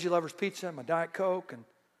had the Veggie Lovers pizza and my Diet Coke and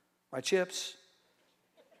my chips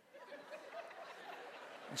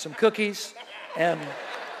and some cookies. And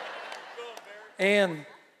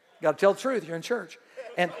got to tell the truth, you're in church.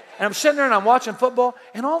 And I'm sitting there, and I'm watching football,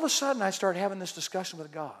 and all of a sudden I started having this discussion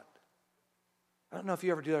with God. I don't know if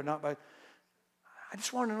you ever do that or not, but I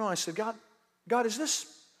just wanted to know. I said, God, is this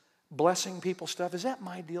blessing people stuff? Is that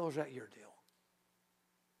my deal or is that your deal?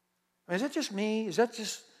 I mean, is that just me? Is that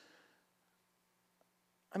just...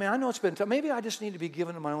 I mean, I know it's been tough. Maybe I just need to be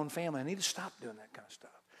given to my own family. I need to stop doing that kind of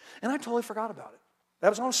stuff. And I totally forgot about it. That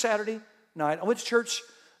was on a Saturday night. I went to church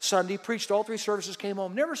Sunday, preached all 3 services, came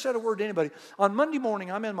home, never said a word to anybody. On Monday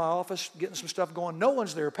morning, I'm in my office getting some stuff going. No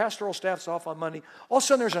one's there. Pastoral staff's off on Monday. All of a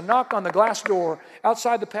sudden, there's a knock on the glass door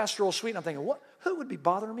outside the pastoral suite. And I'm thinking, who would be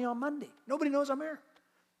bothering me on Monday? Nobody knows I'm here.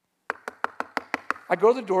 I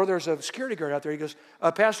go to the door. There's a security guard out there. He goes,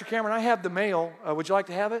 Pastor Cameron, I have the mail. Would you like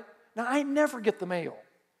to have it? Now, I never get the mail.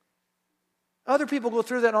 Other people go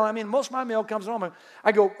through that. And all. I mean, most of my mail comes home.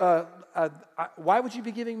 I go, why would you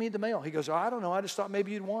be giving me the mail? He goes, I don't know. I just thought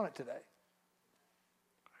maybe you'd want it today.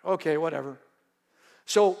 Okay, whatever.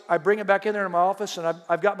 So I bring it back in there in my office, and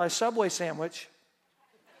I've got my Subway sandwich.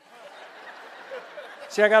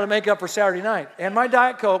 See, I got to make up for Saturday night. And my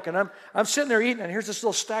Diet Coke, and I'm sitting there eating, and here's this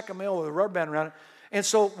little stack of mail with a rubber band around it. And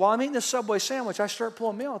so while I'm eating this Subway sandwich, I start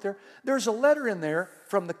pulling mail out there. There's a letter in there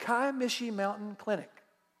from the Kiamichi Mountain Clinic.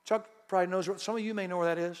 Chuck probably knows, some of you may know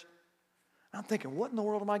where that is. I'm thinking, what in the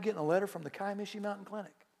world am I getting a letter from the Kiamichi Mountain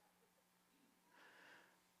Clinic?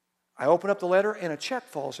 I open up the letter, and a check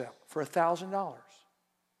falls out for $1,000. Going,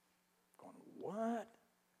 what?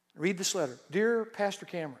 Read this letter. Dear Pastor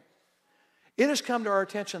Cameron, it has come to our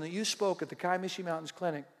attention that you spoke at the Kiamichi Mountains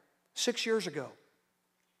Clinic 6 years ago,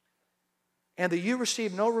 and that you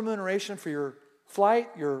received no remuneration for your flight,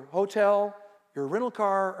 your hotel, your rental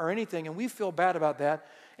car, or anything, and we feel bad about that,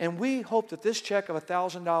 and we hope that this check of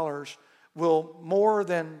 $1,000 will more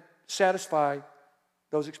than satisfy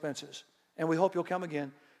those expenses, and we hope you'll come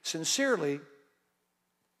again. Sincerely,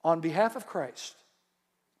 on behalf of Christ,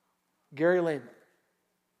 Gary Lehman.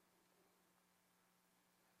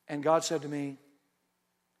 And God said to me,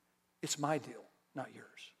 it's my deal, not yours.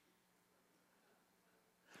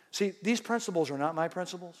 See, these principles are not my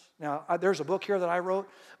principles. Now, there's a book here that I wrote,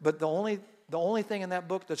 but the only thing in that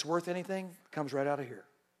book that's worth anything comes right out of here.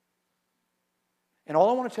 And all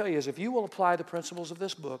I want to tell you is if you will apply the principles of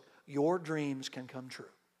this book, your dreams can come true.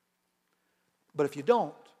 But if you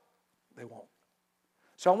don't, they won't.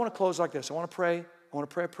 So I want to close like this. I want to pray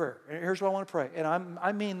a prayer. And here's what I want to pray. And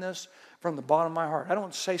I mean this from the bottom of my heart. I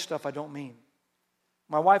don't say stuff I don't mean.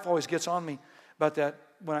 My wife always gets on me about that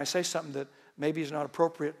when I say something that maybe is not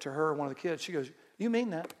appropriate to her or one of the kids. She goes, you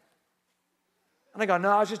mean that? And I go, no,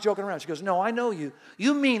 I was just joking around. She goes, no, I know you.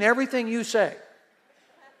 You mean everything you say.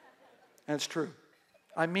 And it's true.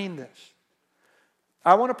 I mean this.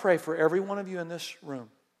 I want to pray for every one of you in this room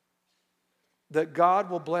that God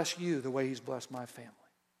will bless you the way He's blessed my family.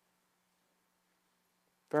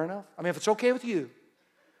 Fair enough? I mean, if it's okay with you,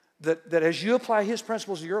 that as you apply His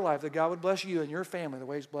principles to your life, that God would bless you and your family the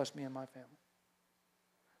way He's blessed me and my family.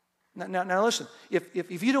 Now listen,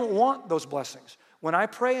 if you don't want those blessings, when I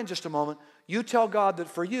pray in just a moment, you tell God that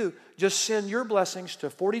for you, just send your blessings to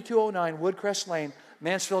 4209 Woodcrest Lane,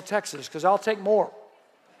 Mansfield, Texas, because I'll take more.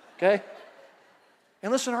 Okay?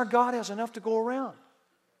 And listen, our God has enough to go around.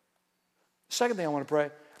 Second thing I want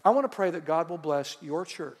to pray that God will bless your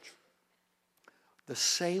church the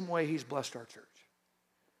same way He's blessed our church.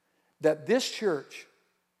 That this church,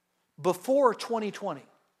 before 2020,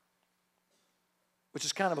 which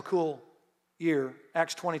is kind of a cool year,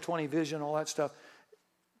 Acts 2020 vision, all that stuff,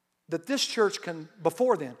 that this church can,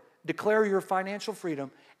 before then, declare your financial freedom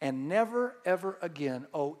and never, ever again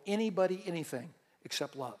owe anybody anything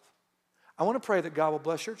except love. I want to pray that God will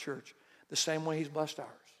bless your church the same way He's blessed ours.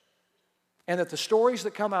 And that the stories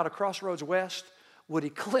that come out of Crossroads West would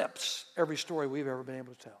eclipse every story we've ever been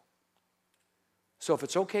able to tell. So if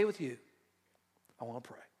it's okay with you, I want to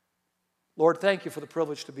pray. Lord, thank you for the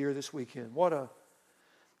privilege to be here this weekend. What a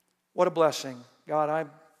blessing. God,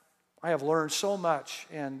 I have learned so much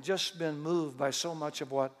and just been moved by so much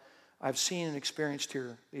of what I've seen and experienced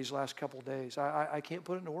here these last couple of days. I can't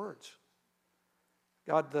put it into words.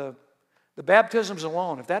 God, the baptisms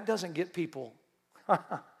alone, if that doesn't get people,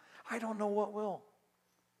 I don't know what will.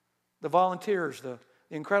 The volunteers, the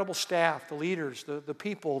incredible staff, the leaders, the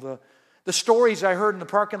people, the stories I heard in the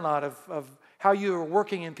parking lot of how you are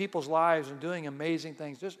working in people's lives and doing amazing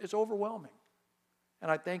things. It's overwhelming. And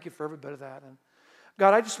I thank you for every bit of that. And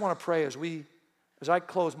God, I just want to pray as I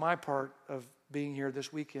close my part of being here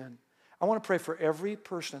this weekend, I want to pray for every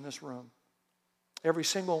person in this room, every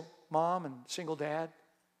single mom and single dad,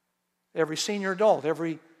 every senior adult,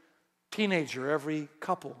 every teenager, every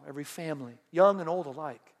couple, every family, young and old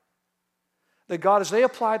alike. That God, as they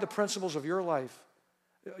apply the principles of your life,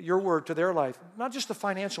 your word to their life, not just the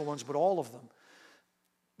financial ones, but all of them,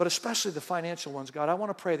 but especially the financial ones, God, I want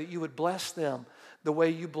to pray that you would bless them the way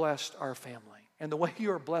you blessed our family and the way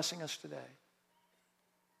you are blessing us today.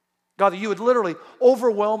 God, that you would literally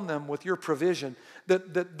overwhelm them with your provision,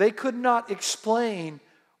 that they could not explain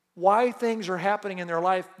why things are happening in their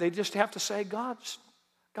life. They just have to say, God's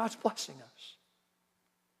blessing us.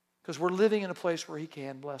 Because we're living in a place where He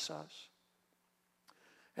can bless us.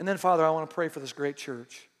 And then, Father, I want to pray for this great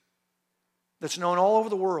church that's known all over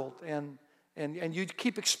the world, and you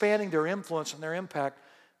keep expanding their influence and their impact.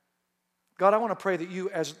 God, I want to pray that you,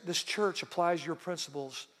 as this church applies your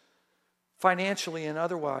principles financially and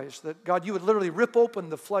otherwise, that, God, you would literally rip open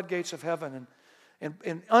the floodgates of heaven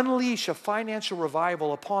and unleash a financial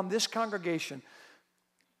revival upon this congregation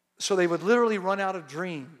so they would literally run out of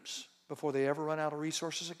dreams before they ever run out of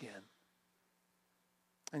resources again.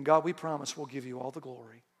 And God, we promise we'll give you all the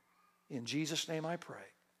glory. In Jesus' name I pray.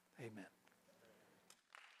 Amen.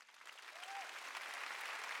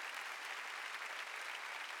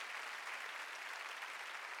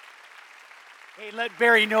 Hey, let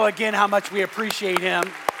Barry know again how much we appreciate him.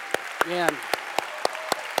 Man.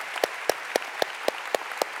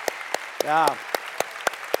 Yeah.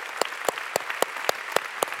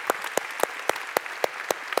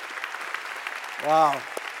 Wow.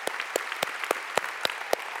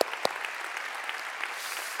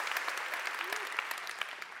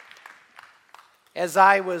 As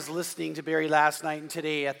I was listening to Barry last night and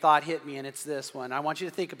today, a thought hit me, and it's this one. I want you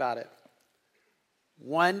to think about it.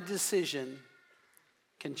 One decision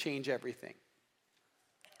can change everything.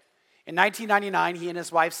 In 1999, he and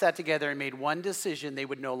his wife sat together and made one decision. They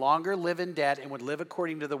would no longer live in debt and would live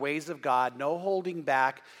according to the ways of God, no holding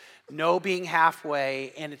back, no being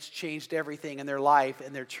halfway, and it's changed everything in their life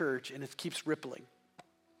and their church, and it keeps rippling.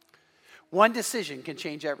 One decision can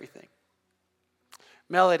change everything.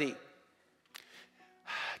 Melody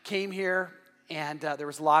came here, And there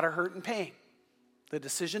was a lot of hurt and pain. The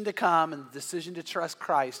decision to come and the decision to trust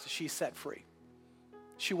Christ, she's set free.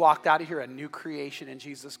 She walked out of here a new creation in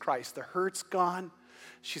Jesus Christ. The hurt's gone.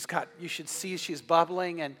 You should see she's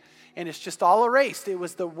bubbling, and it's just all erased. It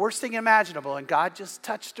was the worst thing imaginable, and God just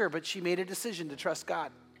touched her, but she made a decision to trust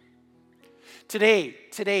God. Today,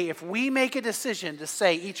 if we make a decision to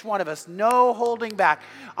say, each one of us, no holding back,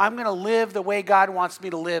 I'm going to live the way God wants me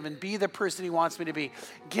to live and be the person He wants me to be.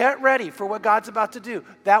 Get ready for what God's about to do.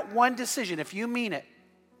 That one decision, if you mean it,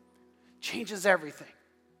 changes everything.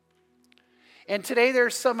 And today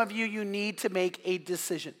there's some of you, you need to make a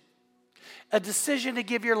decision to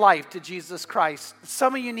give your life to Jesus Christ.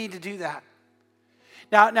 Some of you need to do that.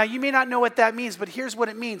 Now you may not know what that means, but here's what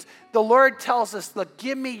it means. The Lord tells us, look,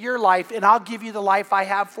 give me your life and I'll give you the life I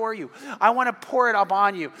have for you. I want to pour it up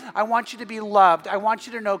on you. I want you to be loved. I want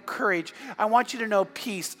you to know courage. I want you to know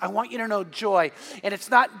peace. I want you to know joy. And it's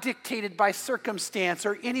not dictated by circumstance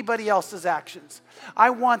or anybody else's actions. I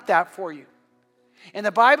want that for you. And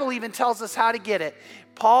the Bible even tells us how to get it.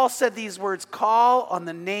 Paul said these words, call on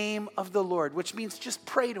the name of the Lord, which means just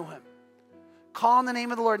pray to Him. Call on the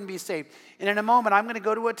name of the Lord and be saved. And in a moment, I'm going to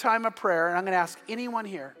go to a time of prayer, and I'm going to ask anyone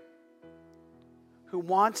here who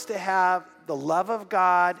wants to have the love of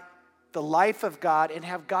God, the life of God, and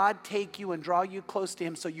have God take you and draw you close to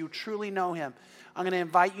Him so you truly know Him. I'm going to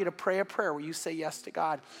invite you to pray a prayer where you say yes to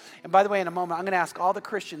God. And by the way, in a moment, I'm going to ask all the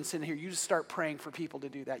Christians in here, you just start praying for people to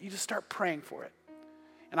do that. You just start praying for it.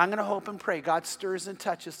 And I'm going to hope and pray God stirs and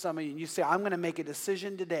touches some of you, and you say, I'm going to make a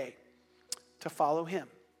decision today to follow Him.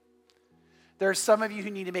 There are some of you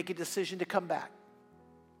who need to make a decision to come back.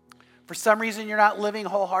 For some reason, you're not living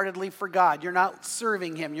wholeheartedly for God. You're not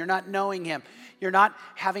serving Him. You're not knowing Him. You're not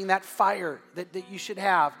having that fire that you should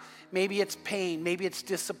have. Maybe it's pain. Maybe it's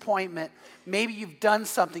disappointment. Maybe you've done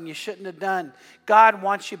something you shouldn't have done. God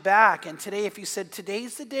wants you back. And today, if you said,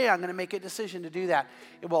 today's the day I'm going to make a decision to do that,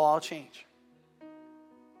 it will all change.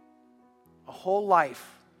 A whole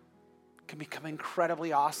life can become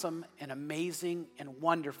incredibly awesome and amazing and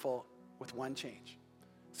wonderful with one change,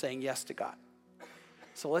 saying yes to God.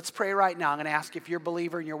 So let's pray right now. I'm going to ask if you're a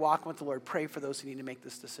believer and you're walking with the Lord, pray for those who need to make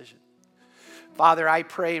this decision. Father, I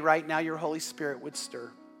pray right now your Holy Spirit would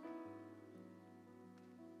stir.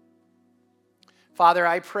 Father,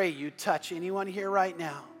 I pray you touch anyone here right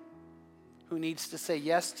now who needs to say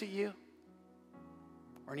yes to you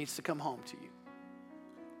or needs to come home to you.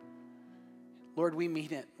 Lord, we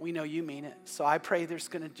mean it. We know you mean it. So I pray there's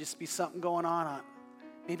going to just be something going on.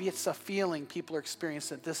 Maybe it's a feeling people are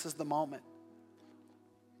experiencing that this is the moment.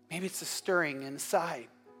 Maybe it's a stirring inside.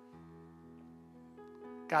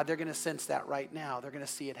 God, they're going to sense that right now. They're going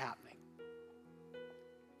to see it happening.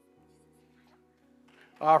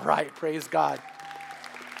 All right, praise God.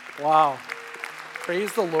 Wow.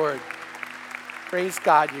 Praise the Lord. Praise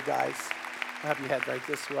God, you guys. I'll have your head right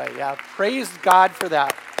this way. Yeah, praise God for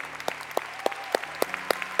that.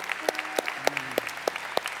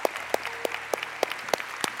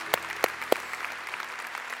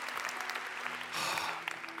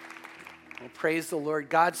 Praise the Lord.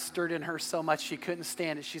 God stirred in her so much she couldn't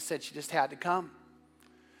stand it. She said she just had to come.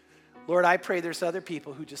 Lord, I pray there's other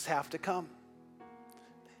people who just have to come.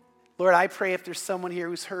 Lord, I pray if there's someone here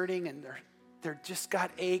who's hurting and they're just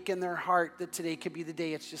got ache in their heart, that today could be the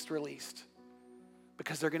day it's just released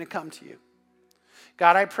because they're going to come to you.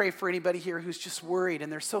 God, I pray for anybody here who's just worried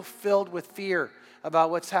and they're so filled with fear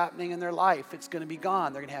about what's happening in their life. It's going to be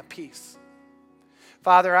gone. They're going to have peace.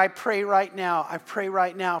 Father, I pray right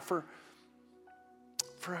now for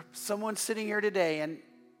someone sitting here today and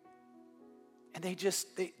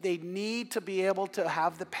they need to be able to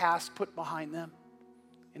have the past put behind them,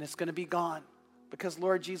 and it's going to be gone because,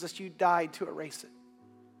 Lord Jesus, you died to erase it.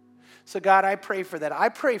 So God, I pray for that. I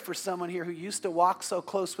pray for someone here who used to walk so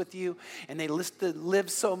close with you and they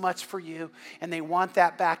lived so much for you and they want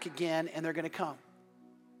that back again and they're going to come.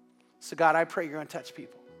 So God, I pray you're going to touch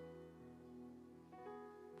people.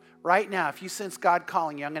 Right now, if you sense God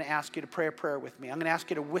calling you, I'm going to ask you to pray a prayer with me. I'm going to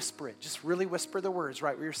ask you to whisper it. Just really whisper the words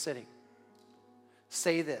right where you're sitting.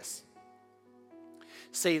 Say this.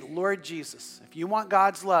 Say, Lord Jesus. If you want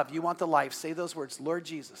God's love, you want the life, say those words. Lord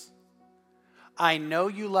Jesus, I know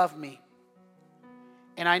you love me.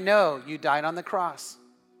 And I know you died on the cross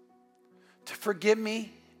to forgive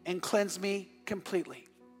me and cleanse me completely.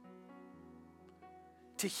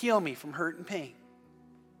 To heal me from hurt and pain.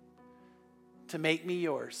 To make me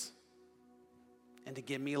yours and to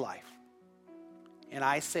give me life. And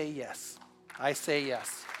I say yes. I say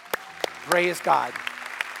yes. Praise God.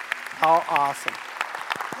 How awesome.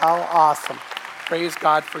 How awesome. Praise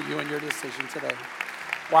God for you and your decision today.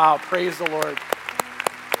 Wow, praise the Lord.